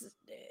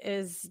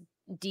is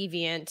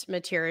deviant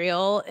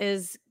material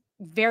is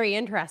very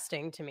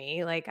interesting to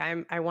me. Like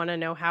I want to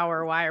know how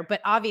or why,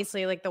 but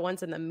obviously like the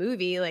ones in the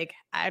movie, like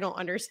I don't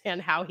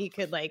understand how he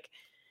could like.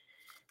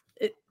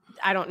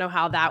 I don't know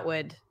how that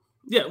would.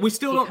 Yeah, we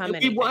still become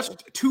don't. We anything.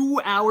 watched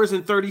 2 hours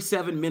and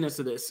 37 minutes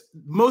of this,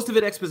 most of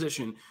it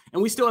exposition,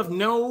 and we still have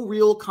no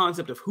real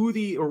concept of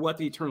who or what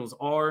the Eternals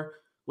are,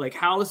 like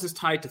how this is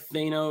tied to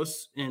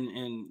Thanos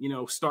and you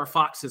know Star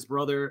Fox, his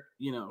brother,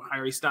 you know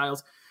Harry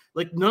Styles.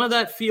 Like none of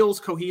that feels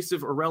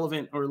cohesive or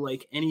relevant or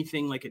like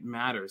anything like it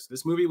matters.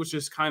 This movie was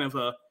just kind of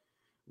a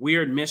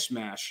weird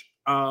mishmash.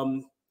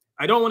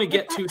 I don't want to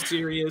get too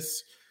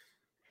serious,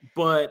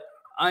 but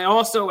I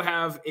also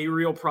have a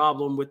real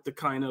problem with the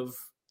kind of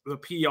the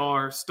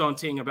PR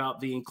stunting about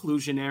the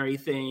inclusionary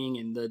thing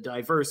and the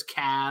diverse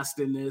cast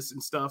in this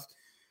and stuff.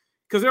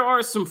 Because there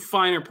are some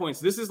finer points.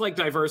 This is like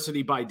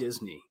diversity by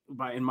Disney,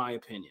 in my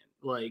opinion.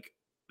 Like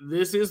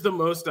this is the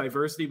most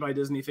diversity by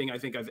Disney thing I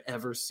think I've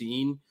ever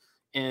seen.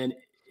 And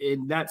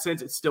in that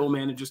sense, it still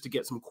manages to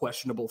get some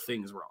questionable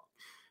things wrong.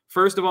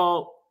 First of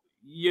all,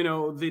 you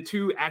know, the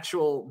two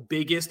actual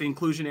biggest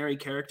inclusionary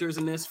characters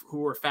in this,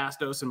 who are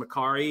Phastos and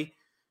Makkari,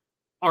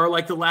 are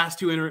like the last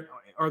two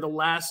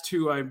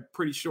I'm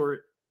pretty sure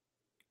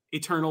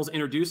Eternals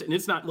introduced, and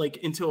it's not like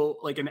until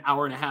like an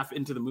hour and a half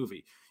into the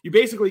movie. You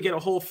basically get a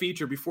whole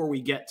feature before we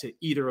get to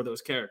either of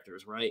those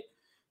characters, right?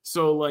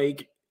 So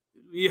like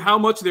how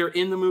much they're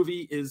in the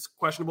movie is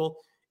questionable.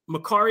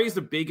 Makkari is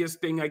the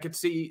biggest thing I could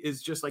see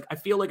is just like I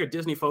feel like a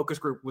Disney focus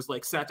group was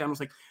like sat down and was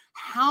like,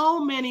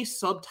 how many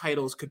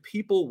subtitles could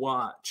people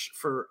watch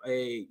for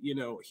a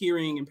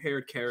hearing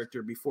impaired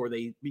character before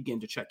they begin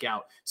to check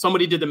out?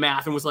 Somebody did the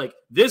math and was like,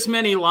 this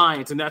many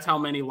lines, and that's how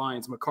many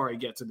lines Makkari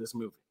gets in this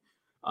movie.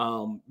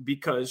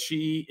 Because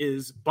she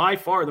is by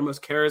far the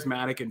most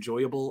charismatic,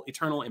 enjoyable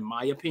Eternal, in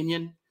my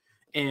opinion,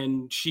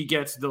 and she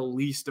gets the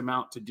least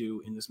amount to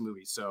do in this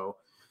movie. So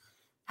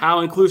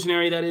how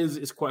inclusionary that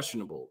is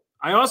questionable.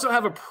 I also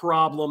have a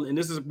problem, and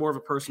this is more of a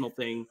personal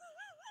thing.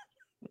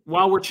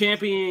 While we're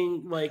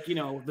championing,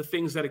 the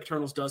things that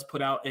Eternals does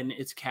put out and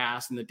its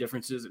cast and the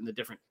differences and the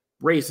different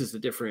races, the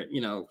different,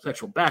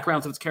 sexual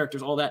backgrounds of its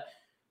characters, all that,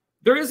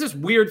 there is this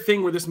weird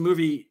thing where this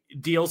movie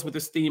deals with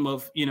this theme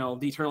of, the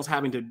Eternals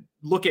having to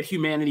look at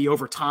humanity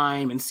over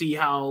time and see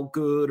how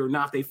good or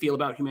not they feel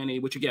about humanity,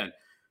 which, again,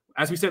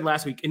 as we said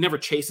last week, it never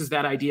chases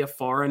that idea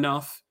far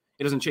enough.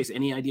 It doesn't chase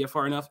any idea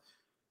far enough.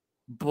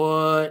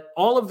 But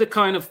all of the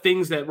kind of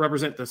things that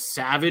represent the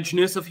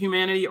savageness of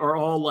humanity are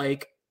all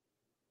like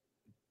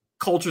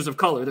cultures of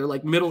color. They're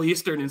like Middle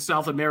Eastern and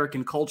South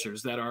American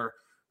cultures that are,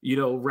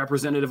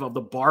 representative of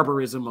the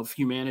barbarism of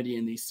humanity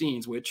in these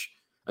scenes, which,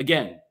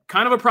 again,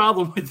 kind of a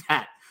problem with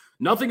that.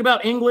 Nothing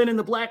about England and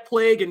the Black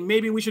Plague, and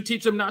maybe we should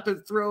teach them not to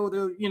throw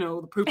the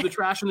poop of the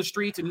trash in the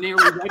streets and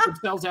nearly wipe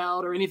themselves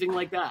out or anything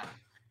like that.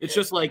 It's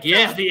just like,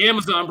 yeah, the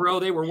Amazon, bro,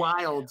 they were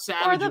wild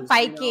savages. Or the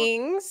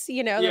Vikings,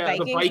 the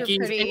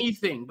Vikings are pretty...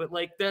 anything. But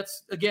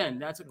that's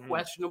a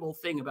questionable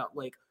thing about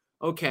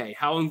okay,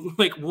 how,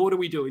 what are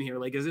we doing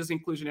here? Is this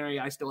inclusionary?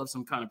 I still have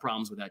some kind of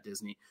problems with that,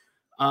 Disney.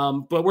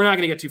 But we're not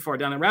going to get too far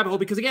down that rabbit hole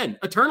because, again,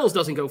 Eternals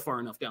doesn't go far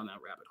enough down that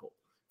rabbit hole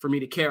for me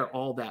to care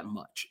all that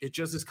much. It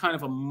just is kind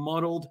of a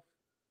muddled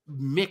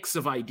mix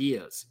of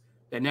ideas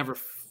that never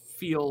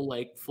feel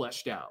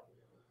fleshed out.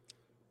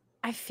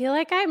 I feel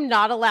like I'm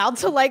not allowed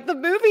to like the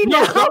movie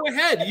now. No, go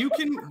ahead.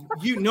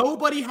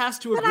 Nobody has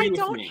to agree with me.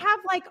 But I don't have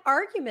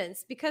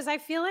arguments because I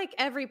feel like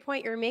every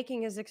point you're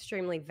making is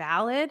extremely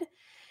valid.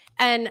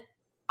 And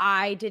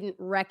I didn't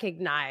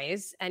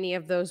recognize any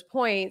of those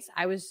points.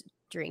 I was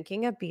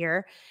drinking a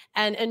beer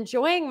and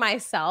enjoying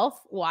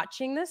myself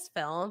watching this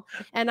film.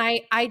 And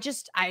I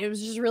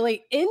was just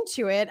really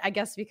into it, I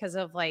guess, because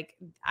of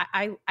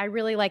I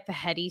really like the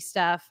heady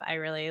stuff. I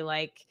really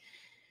like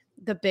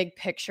the big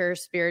picture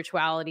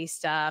spirituality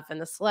stuff and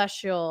the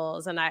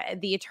Celestials and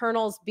the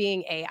Eternals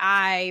being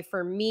AI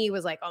for me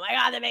was like, oh my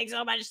God, that makes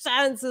so much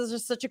sense. This is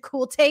just such a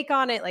cool take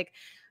on it.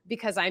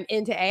 Because I'm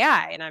into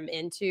AI and I'm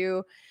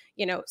into,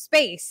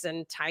 space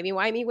and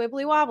timey-wimey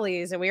wibbly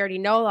wobblies. And we already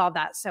know all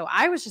that. So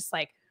I was just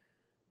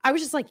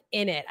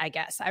in it, I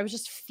guess. I was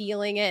just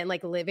feeling it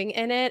and living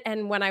in it.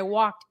 And when I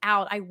walked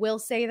out, I will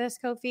say this,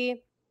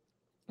 Kofi,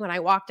 when I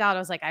walked out, I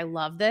was like, I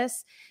love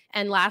this.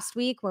 And last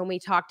week when we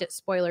talked at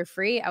Spoiler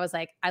Free, I was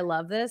like, I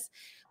love this.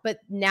 But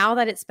now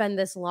that it's been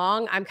this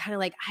long, I'm kind of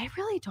like, I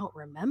really don't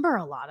remember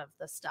a lot of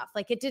the stuff.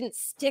 It didn't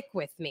stick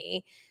with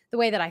me the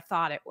way that I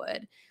thought it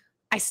would.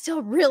 I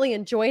still really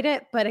enjoyed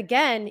it. But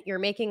again, you're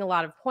making a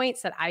lot of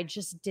points that I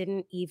just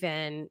didn't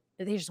even,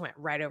 they just went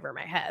right over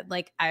my head.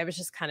 Like I was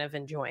just kind of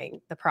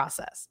enjoying the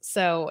process.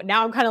 So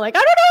now I'm kind of like, I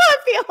don't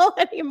know how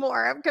I feel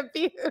anymore. I'm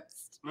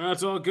confused.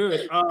 That's all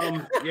good.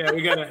 Yeah,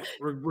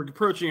 we're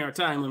approaching our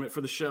time limit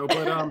for the show,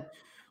 but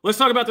let's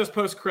talk about those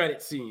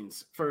post-credit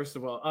scenes first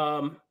of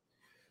all.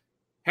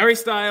 Harry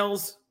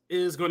Styles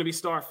is going to be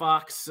Star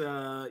Fox,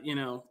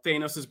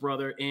 Thanos'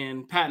 brother,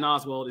 and Patton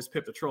Oswalt is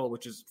Pip the Troll,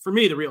 which is for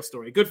me the real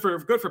story. Good for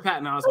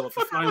Patton Oswalt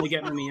for finally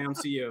getting in the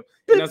MCU.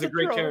 He has a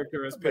great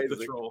character as Pip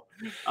the Troll.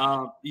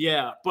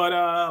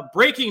 But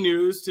breaking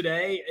news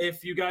today,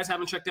 if you guys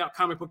haven't checked out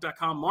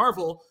comicbook.com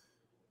Marvel,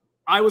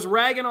 I was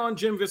ragging on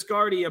Jim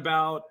Viscardi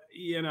about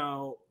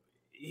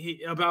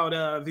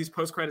these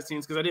post-credit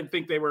scenes because I didn't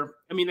think they were.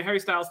 I mean, the Harry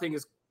Styles thing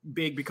is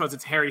big because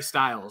it's Harry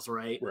Styles,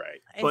 right?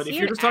 Right. But if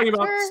you're just talking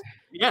about,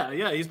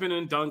 he's been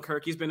in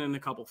Dunkirk, he's been in a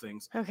couple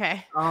things.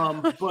 Okay.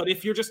 But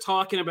if you're just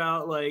talking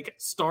about like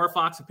Star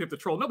Fox and Pip the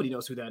Troll, nobody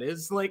knows who that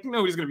is. Like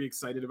nobody's gonna be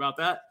excited about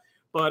that.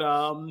 But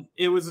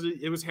it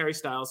was Harry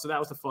Styles, so that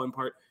was the fun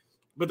part.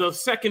 But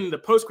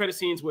the post-credit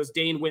scenes was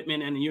Dane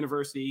Whitman and the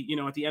University.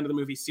 At the end of the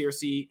movie,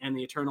 Circe and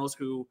the Eternals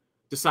who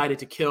decided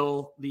to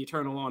kill the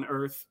Eternal on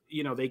Earth.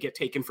 They get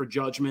taken for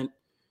judgment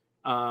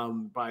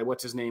by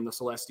what's his name, the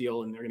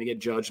Celestial, and they're going to get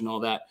judged and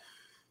all that.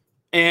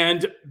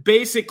 And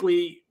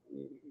basically,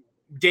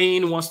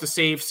 Dane wants to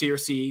save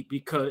Circe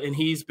and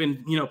he's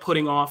been,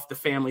 putting off the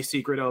family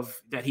secret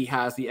of that he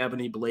has the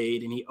ebony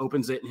blade, and he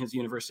opens it in his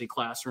university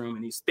classroom,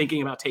 and he's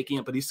thinking about taking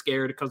it, but he's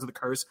scared because of the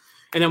curse.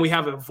 And then we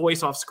have a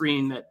voice off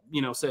screen that,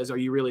 says, "Are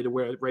you really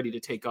ready to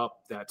take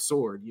up that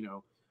sword?"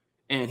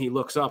 And he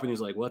looks up and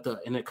he's like, "What the?"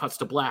 And it cuts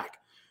to black.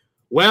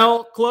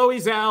 Well, Chloe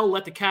Zhao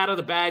let the cat out of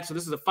the bag. So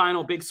this is a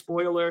final big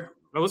spoiler.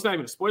 Well, it's not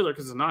even a spoiler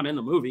because it's not in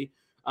the movie.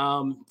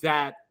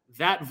 That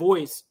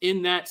voice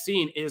in that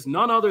scene is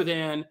none other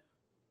than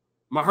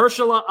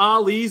Mahershala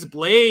Ali's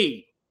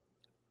blade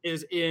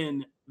is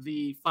in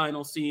the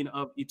final scene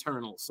of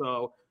Eternal.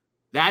 So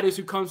that is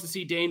who comes to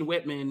see Dane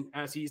Whitman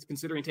as he's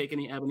considering taking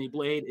the ebony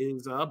blade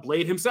is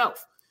Blade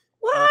himself.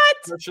 What?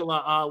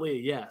 Mahershala Ali,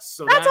 yes.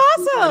 So that's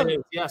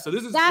awesome. Yeah, so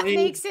this is that Blade.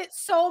 Makes it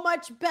so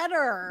much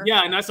better.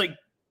 Yeah, and that's like,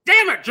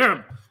 damn it,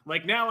 Jim.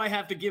 Like now I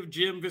have to give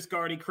Jim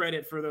Viscardi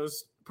credit for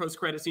those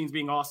post-credit scenes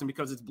being awesome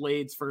because it's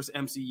Blade's first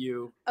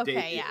MCU debut.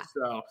 Yeah.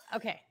 So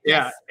okay.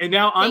 Yeah. Yes. And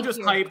now I'm just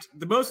hyped.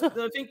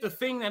 I think the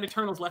thing that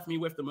Eternals left me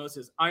with the most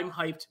is I'm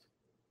hyped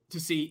to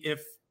see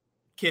if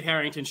Kit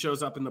Harington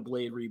shows up in the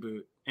Blade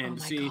reboot and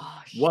to see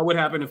what would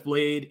happen if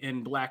Blade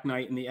and Black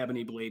Knight and the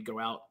Ebony Blade go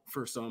out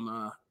for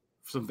some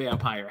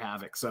vampire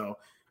havoc. So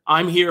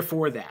I'm here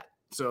for that.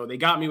 So they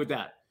got me with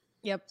that.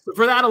 Yep. So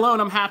for that alone,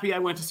 I'm happy I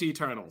went to see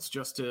Eternals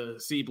just to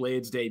see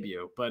Blade's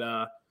debut. But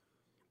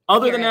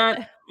other than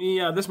that,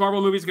 this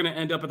Marvel movie is going to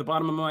end up at the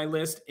bottom of my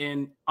list.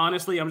 And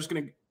honestly,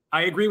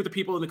 I agree with the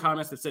people in the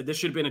comments that said this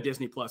should have been a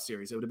Disney Plus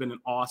series. It would have been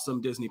an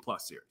awesome Disney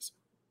Plus series.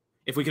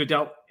 If we could have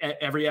dealt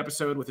every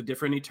episode with a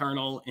different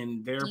Eternal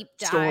in their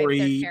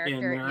story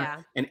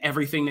and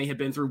everything they had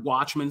been through,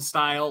 Watchmen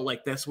style,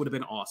 like this would have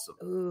been awesome.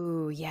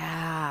 Ooh,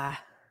 yeah.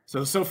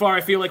 So far,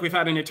 I feel like we've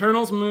had an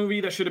Eternals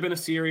movie that should have been a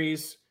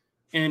series,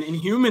 an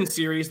Inhuman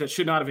series that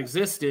should not have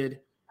existed.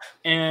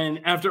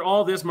 And after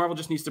all this, Marvel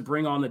just needs to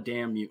bring on the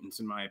damn mutants,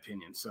 in my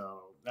opinion. So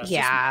that's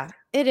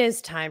it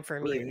is time for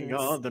mutants. Bring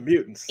on the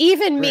mutants.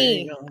 Even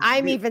me,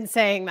 I'm even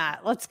saying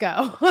that. Let's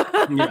go.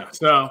 Yeah.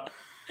 So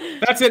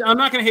that's it. I'm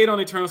not going to hate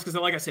on Eternals because,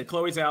 like I said,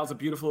 Chloe Zhao is a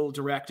beautiful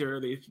director.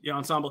 The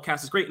ensemble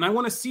cast is great, and I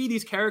want to see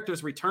these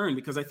characters return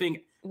because I think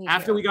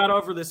after we got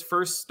over this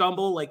first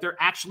stumble, like they're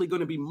actually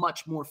going to be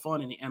much more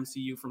fun in the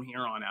MCU from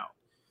here on out.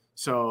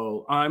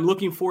 So I'm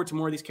looking forward to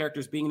more of these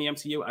characters being in the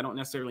MCU. I don't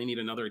necessarily need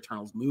another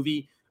Eternals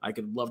movie. I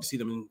could love to see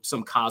them in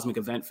some cosmic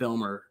event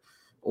film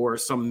or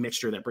some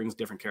mixture that brings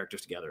different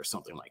characters together or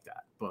something like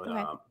that.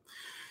 But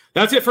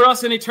that's it for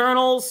us in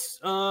Eternals.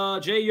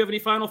 Jay, you have any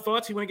final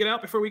thoughts you want to get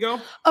out before we go?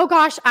 Oh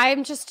gosh,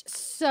 I'm just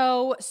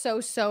so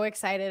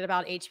excited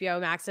about HBO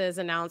Max's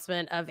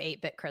announcement of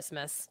 8-Bit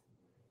Christmas.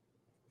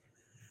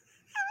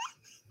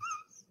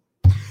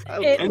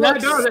 And that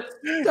does it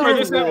for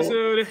this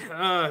episode.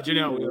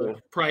 Janelle,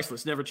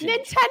 priceless, never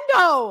change.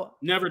 Nintendo,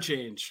 never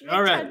change.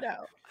 All right.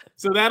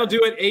 So that'll do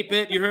it.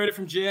 8-Bit, you heard it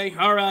from Jay.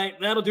 All right,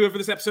 that'll do it for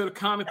this episode of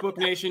Comic Book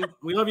Nation.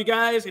 We love you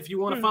guys. If you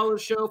want to follow the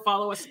show,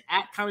 follow us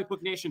at Comic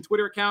Book Nation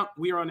Twitter account.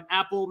 We are on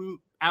Apple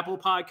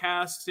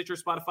Podcasts, Stitcher,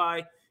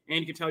 Spotify, and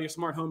you can tell your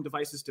smart home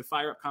devices to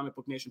fire up Comic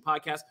Book Nation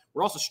podcast.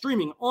 We're also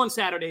streaming on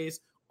Saturdays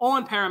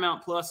on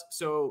Paramount Plus.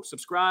 So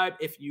subscribe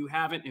if you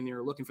haven't and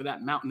you're looking for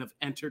that mountain of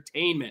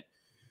entertainment.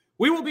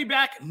 We will be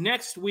back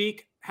next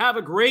week. Have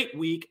a great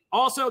week.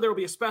 Also, there will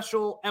be a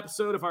special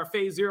episode of our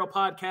Phase Zero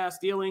podcast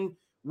dealing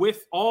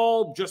with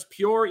all just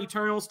pure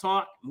Eternals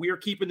talk. We are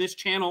keeping this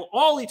channel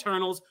all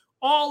Eternals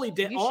all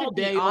day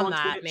on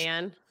that, Twitch.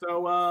 Man.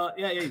 So I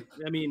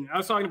mean, I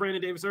was talking to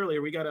Brandon Davis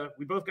earlier. We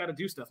both gotta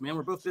do stuff, man.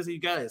 We're both busy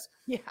guys.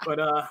 Yeah. But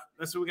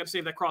that's what we got to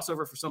save that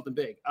crossover for something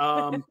big.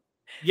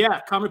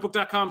 Yeah,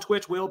 comicbook.com,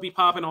 Twitch will be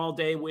popping all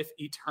day with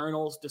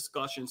Eternals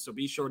discussions, so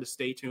be sure to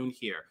stay tuned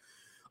here.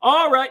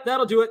 All right,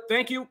 that'll do it.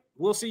 Thank you.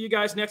 We'll see you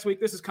guys next week.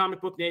 This is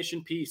Comic Book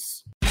Nation.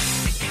 Peace.